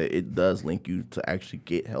 Like I said, it does link you to actually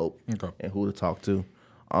get help and who to talk to.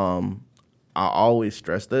 I always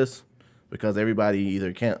stress this because everybody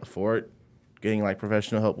either can't afford getting like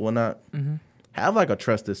professional help or whatnot. Mm-hmm. Have like a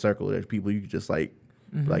trusted circle. There's people you can just like,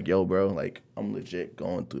 like, yo, bro, like I'm legit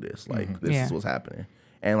going through this. Like this is what's happening.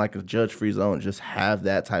 And like a judge-free zone, just have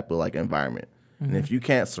that type of like environment. And if you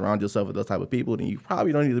can't surround yourself with those type of people, then you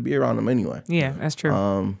probably don't need to be around them anyway. Yeah, that's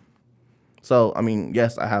true. So, I mean,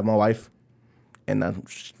 yes, I have my wife, and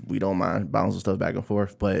we don't mind bouncing stuff back and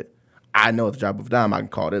forth, but I know at the drop of a dime, I can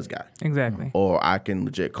call this guy. Exactly. Or I can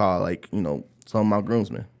legit call, like, some of my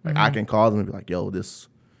groomsmen. Like, I can call them and be like, yo, this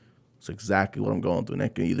is exactly what I'm going through. And they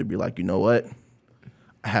can either be like, you know what?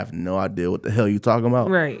 I have no idea what the hell you're talking about.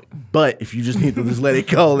 Right. But if you just need to just let it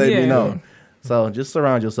go, let me know. So just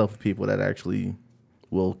surround yourself with people that actually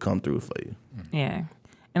will come through for you. Yeah.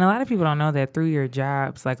 And a lot of people don't know that through your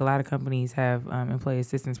jobs, like a lot of companies have employee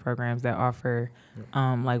assistance programs that offer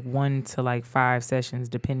like 1 to like 5 sessions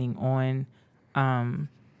depending on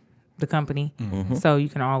the company. Mm-hmm. So you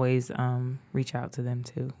can always reach out to them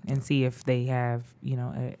too and see if they have,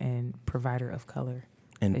 a provider of color.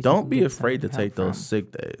 And don't be afraid to take those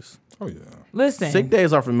sick days. Oh, yeah. Listen. Sick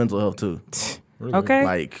days are for mental health too. Really? Okay.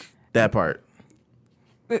 Like that part.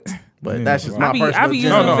 But that's just my personal. I be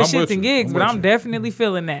using them for shits and you. gigs, but I'm you. definitely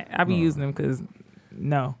feeling that. I be using them because,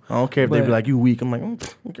 no. I don't care if they be like, you weak. I'm like, I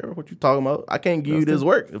don't care what you talking about. I can't give you this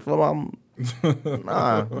work. If I'm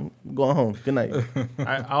I'm going home. Good night.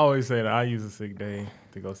 I always say that I use a sick day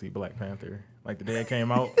to go see Black Panther. Like the day it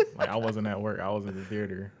came out, like I wasn't at work. I was in the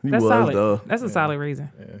theater. That's solid. Though. That's a solid reason.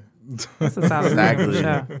 Yeah. That's a solid reason.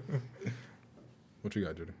 Sure. What you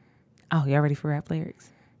got, Judy? Oh, y'all ready for rap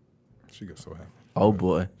lyrics? She gets so happy. Oh,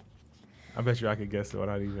 boy. I bet you I could guess it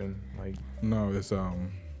without even like. No, it's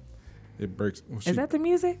it breaks. Well, Is that the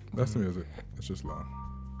music? That's the music. It's just loud.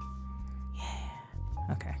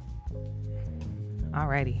 Yeah. Okay.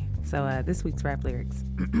 Alrighty. So this week's rap lyrics.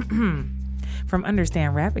 From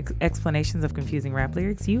Understand Rap, explanations of confusing rap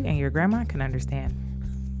lyrics you and your grandma can understand.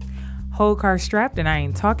 Whole car strapped and I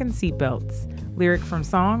ain't talking seatbelts. Lyric from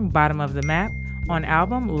song Bottom of the Map on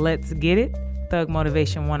album Let's Get It, Thug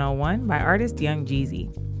Motivation 101 by artist Young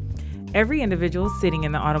Jeezy. Every individual sitting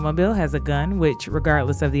in the automobile has a gun, which,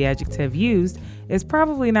 regardless of the adjective used, is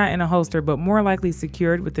probably not in a holster but more likely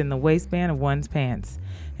secured within the waistband of one's pants.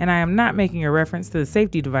 And I am not making a reference to the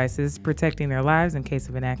safety devices protecting their lives in case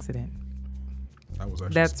of an accident.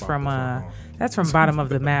 That's from Bottom of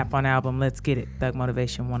the Map on album Let's Get It, Thug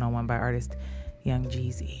Motivation 101 by artist Young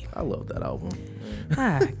Jeezy. I love that album.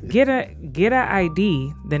 Get a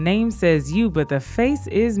ID. The name says you, but the face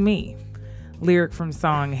is me. Lyric from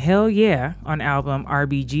song Hell Yeah on album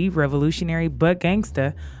RBG, Revolutionary But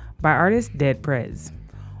Gangsta by artist Dead Prez.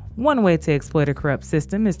 One way to exploit a corrupt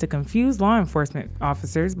system is to confuse law enforcement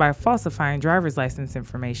officers by falsifying driver's license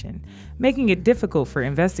information, making it difficult for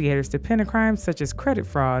investigators to pin a crime such as credit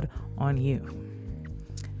fraud on you.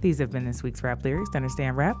 These have been this week's rap lyrics. To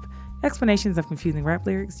understand rap, explanations of confusing rap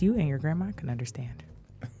lyrics you and your grandma can understand.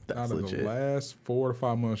 Out of the last 4 to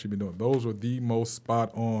 5 months she's been doing, those were the most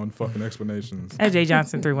spot on fucking explanations. Jay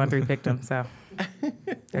Johnson 313 picked them, so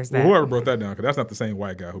there's that. Well, whoever broke that down, because that's not the same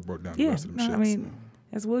white guy who broke down the rest of them shits. I mean,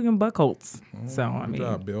 it's William Buckholtz. So I mean, good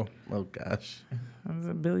job, Bill. Oh gosh,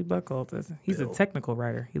 Billy Buckholtz. He's a technical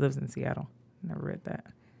writer. He lives in Seattle. Never read that.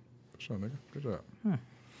 For sure, nigga. Good job.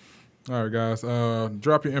 All right, guys.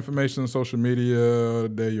 Drop your information on social media,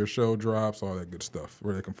 the day your show drops, all that good stuff.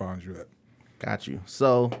 Where they can find you at. Got you.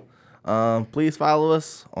 So, please follow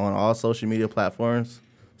us on all social media platforms,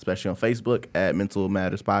 especially on Facebook at Mental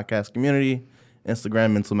Matters Podcast Community,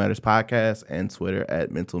 Instagram Mental Matters Podcast, and Twitter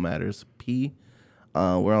at Mental Matters P.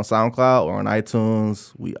 We're on SoundCloud, we're on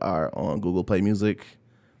iTunes, we are on Google Play Music,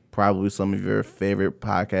 probably some of your favorite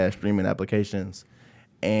podcast streaming applications.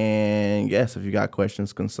 And yes, if you got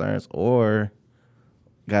questions, concerns, or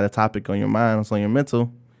got a topic on your mind, what's on your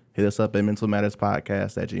mental, hit us up at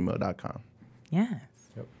mentalmatterspodcast@gmail.com. Yes.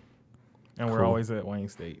 Yep. And we're always at Wayne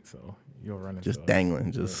State, so you'll run into just us.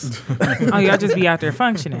 dangling, just. Oh, y'all just be out there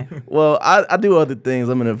functioning. Well, I do other things.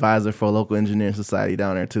 I'm an advisor for a local engineering society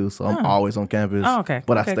down there too, so I'm always on campus. Oh, okay.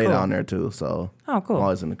 But Okay, I stay cool. down there too, so Oh, cool. I'm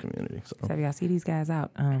always in the community. So So if y'all see these guys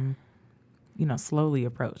out, slowly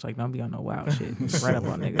approach. Like, don't be on no wild shit. Right up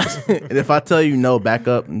on niggas. And if I tell you no, back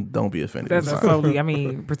up and don't be offended. That's slowly. I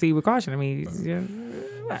mean, proceed with caution. I mean,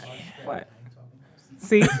 what?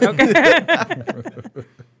 See, okay.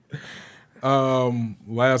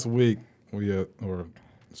 Last week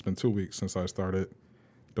it's been 2 weeks since I started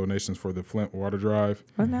donations for the Flint Water Drive.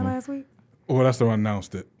 Wasn't that last week? Well, that's the one I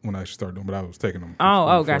announced it when I actually started doing, but I was taking them.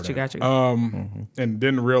 Got you. And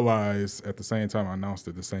didn't realize at the same time I announced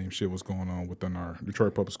it, the same shit was going on within our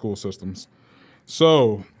Detroit public school systems.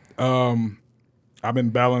 So I've been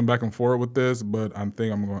battling back and forth with this, but I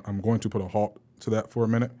think I'm going to put a halt to that for a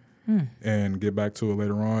minute and get back to it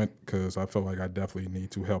later on because I feel like I definitely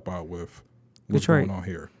need to help out with what's Detroit. going on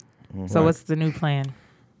here. So what's the new plan?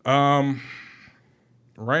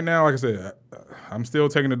 Right now, like I said, I'm still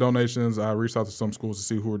taking the donations. I reached out to some schools to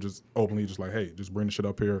see who are just openly just like, hey, just bring the shit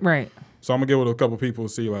up here. Right. So I'm going to get with a couple people to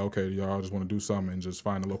see like, okay, y'all just want to do something and just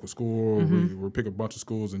find a local school. We'll pick a bunch of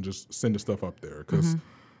schools and just send the stuff up there. Because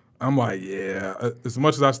I'm like, as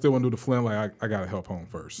much as I still want to do the Flint, like I got to help home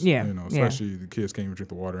first. Yeah. Especially the kids can't even drink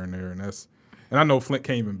the water in there. And I know Flint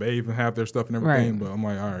can't even bathe and have their stuff and everything. Right. But I'm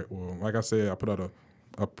like, all right, well, like I said, I put out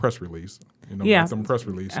a press release. Like some press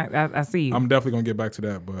release. I see you. I'm definitely gonna get back to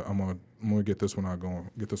that, but I'm gonna get this one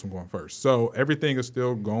going first. So everything is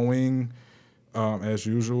still going as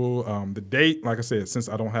usual. The date, like I said, since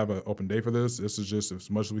I don't have an open day for this is just as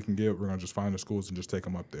much as we can get. We're gonna just find the schools and just take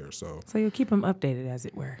them up there. So you'll keep them updated, as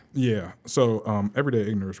it were. Yeah. So Everyday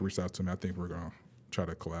Ignorance reached out to me. I think we're gonna try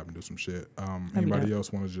to collab and do some shit. Anybody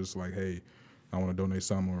else want to just like, hey, I want to donate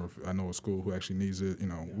some, or if I know a school who actually needs it,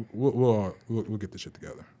 we'll get this shit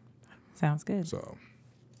together. Sounds good. So,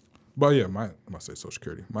 but yeah, I must say Social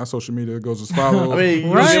Security. My social media goes as follows. I mean,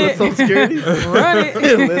 you give us Social Security? Run it.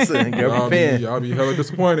 Listen, y'all be hella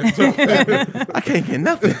disappointed. I can't get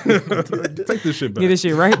nothing. Take this shit back. Get this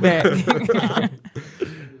shit right back.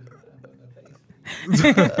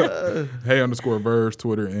 Hey_Verge,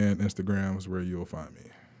 Twitter and Instagram is where you'll find me.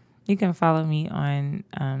 You can follow me on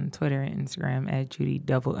Twitter and Instagram at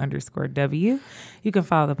Judy_W. You can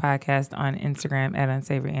follow the podcast on Instagram at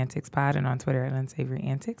Unsavory Antics Pod and on Twitter at Unsavory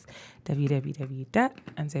Antics.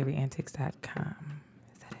 www.unsavouryantics.com.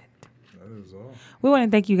 Is that it? That is all. We want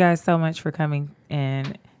to thank you guys so much for coming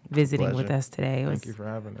and visiting with us today. Thank you for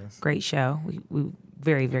having us. Great show. We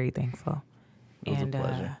very, very thankful. It was a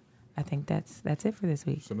pleasure. I think that's it for this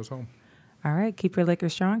week. Send us home. All right. Keep your liquor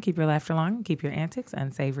strong. Keep your laughter long. Keep your antics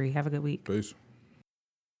unsavory. Have a good week. Peace.